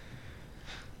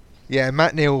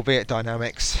 Matt Neal will be at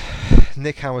Dynamics,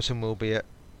 Nick Hamilton will be at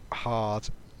Hard,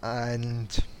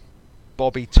 and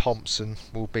Bobby Thompson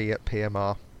will be at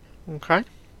PMR. Okay.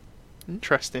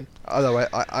 Interesting. Although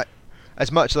I as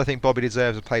much as I think Bobby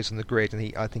deserves a place on the grid,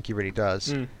 and I think he really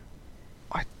does,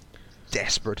 I'm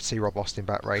desperate to see Rob Austin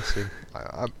back racing.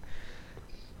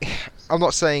 I'm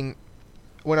not saying...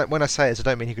 When I say this, I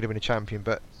don't mean he could have been a champion,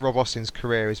 but Rob Austin's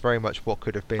career is very much what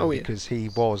could have been, because he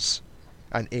was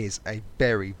and is a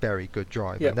very, very good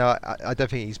driver. Yep. Now, I don't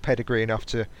think he's pedigree enough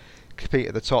to compete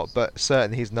at the top, but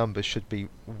certainly his numbers should be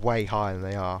way higher than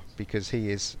they are, because he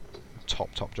is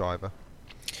top driver.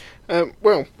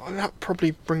 Well, that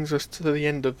probably brings us to the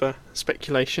end of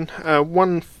speculation.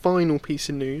 One final piece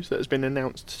of news that has been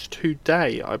announced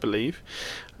today, I believe,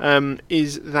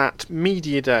 is that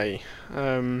Media Day.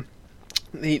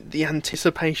 The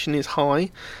anticipation is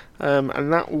high,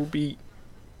 and that will be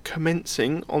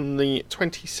commencing on the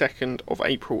 22nd of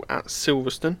April at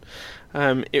Silverstone.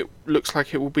 It looks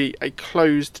like it will be a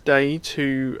closed day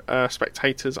to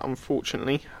spectators,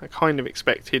 unfortunately. I kind of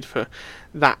expected for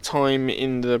that time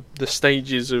in the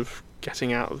stages of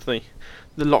getting out of the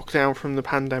lockdown from the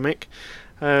pandemic.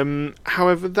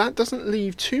 However, that doesn't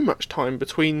leave too much time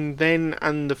between then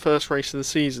and the first race of the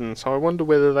season, so I wonder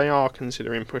whether they are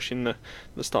considering pushing the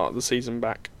start of the season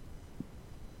back.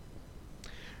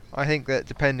 I think that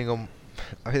depending on...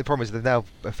 I think the problem is they've now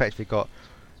effectively got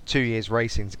 2 years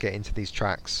racing to get into these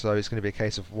tracks, so it's going to be a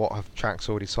case of what have tracks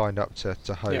already signed up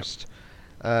to host.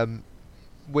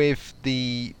 With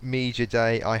the media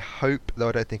day, I hope, though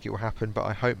I don't think it will happen, but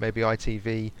I hope maybe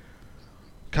ITV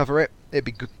cover it. It'd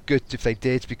be good if they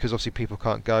did, because obviously people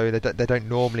can't go. They don't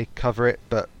normally cover it,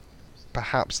 but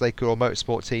perhaps they could, or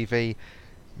Motorsport TV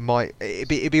might.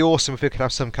 It'd be awesome if we could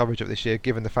have some coverage of this year,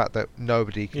 given the fact that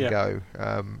nobody can go,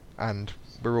 and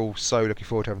we're all so looking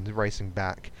forward to having the racing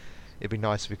back. It'd be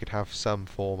nice if we could have some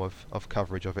form of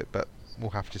coverage of it, but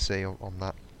we'll have to see on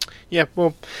that. Yeah,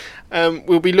 well,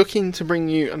 we'll be looking to bring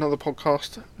you another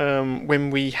podcast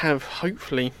when we have,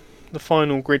 hopefully, the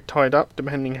final grid tied up,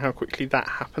 depending how quickly that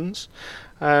happens.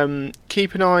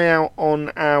 Keep an eye out on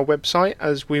our website,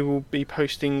 as we will be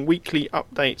posting weekly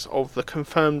updates of the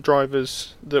confirmed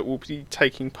drivers that will be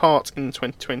taking part in the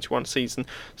 2021 season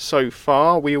so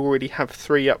far. We already have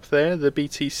 3 up there: the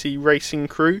BTC Racing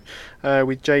crew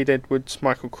with Jade Edwards,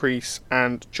 Michael Crease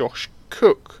and Josh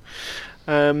Cook.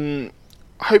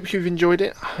 I hope you've enjoyed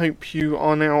it. I hope you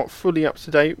are now fully up to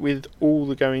date with all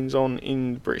the goings on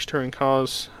in British Touring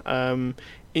Cars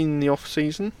in the off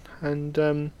season,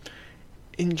 and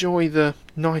enjoy the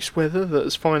nice weather that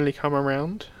has finally come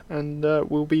around, and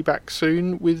we'll be back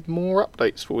soon with more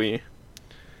updates for you.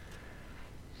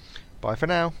 Bye for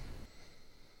now.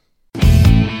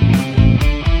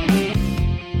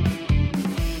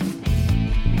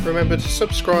 Remember to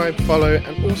subscribe, follow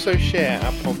and also share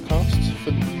our podcasts for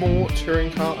more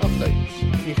touring car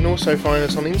updates. You can also find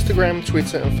us on Instagram,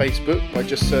 Twitter and Facebook by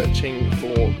just searching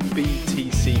for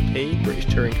BTCP, British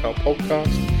Touring Car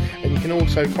Podcast, and you can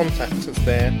also contact us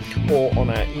there or on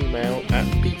our email at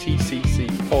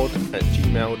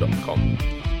btccpod@gmail.com.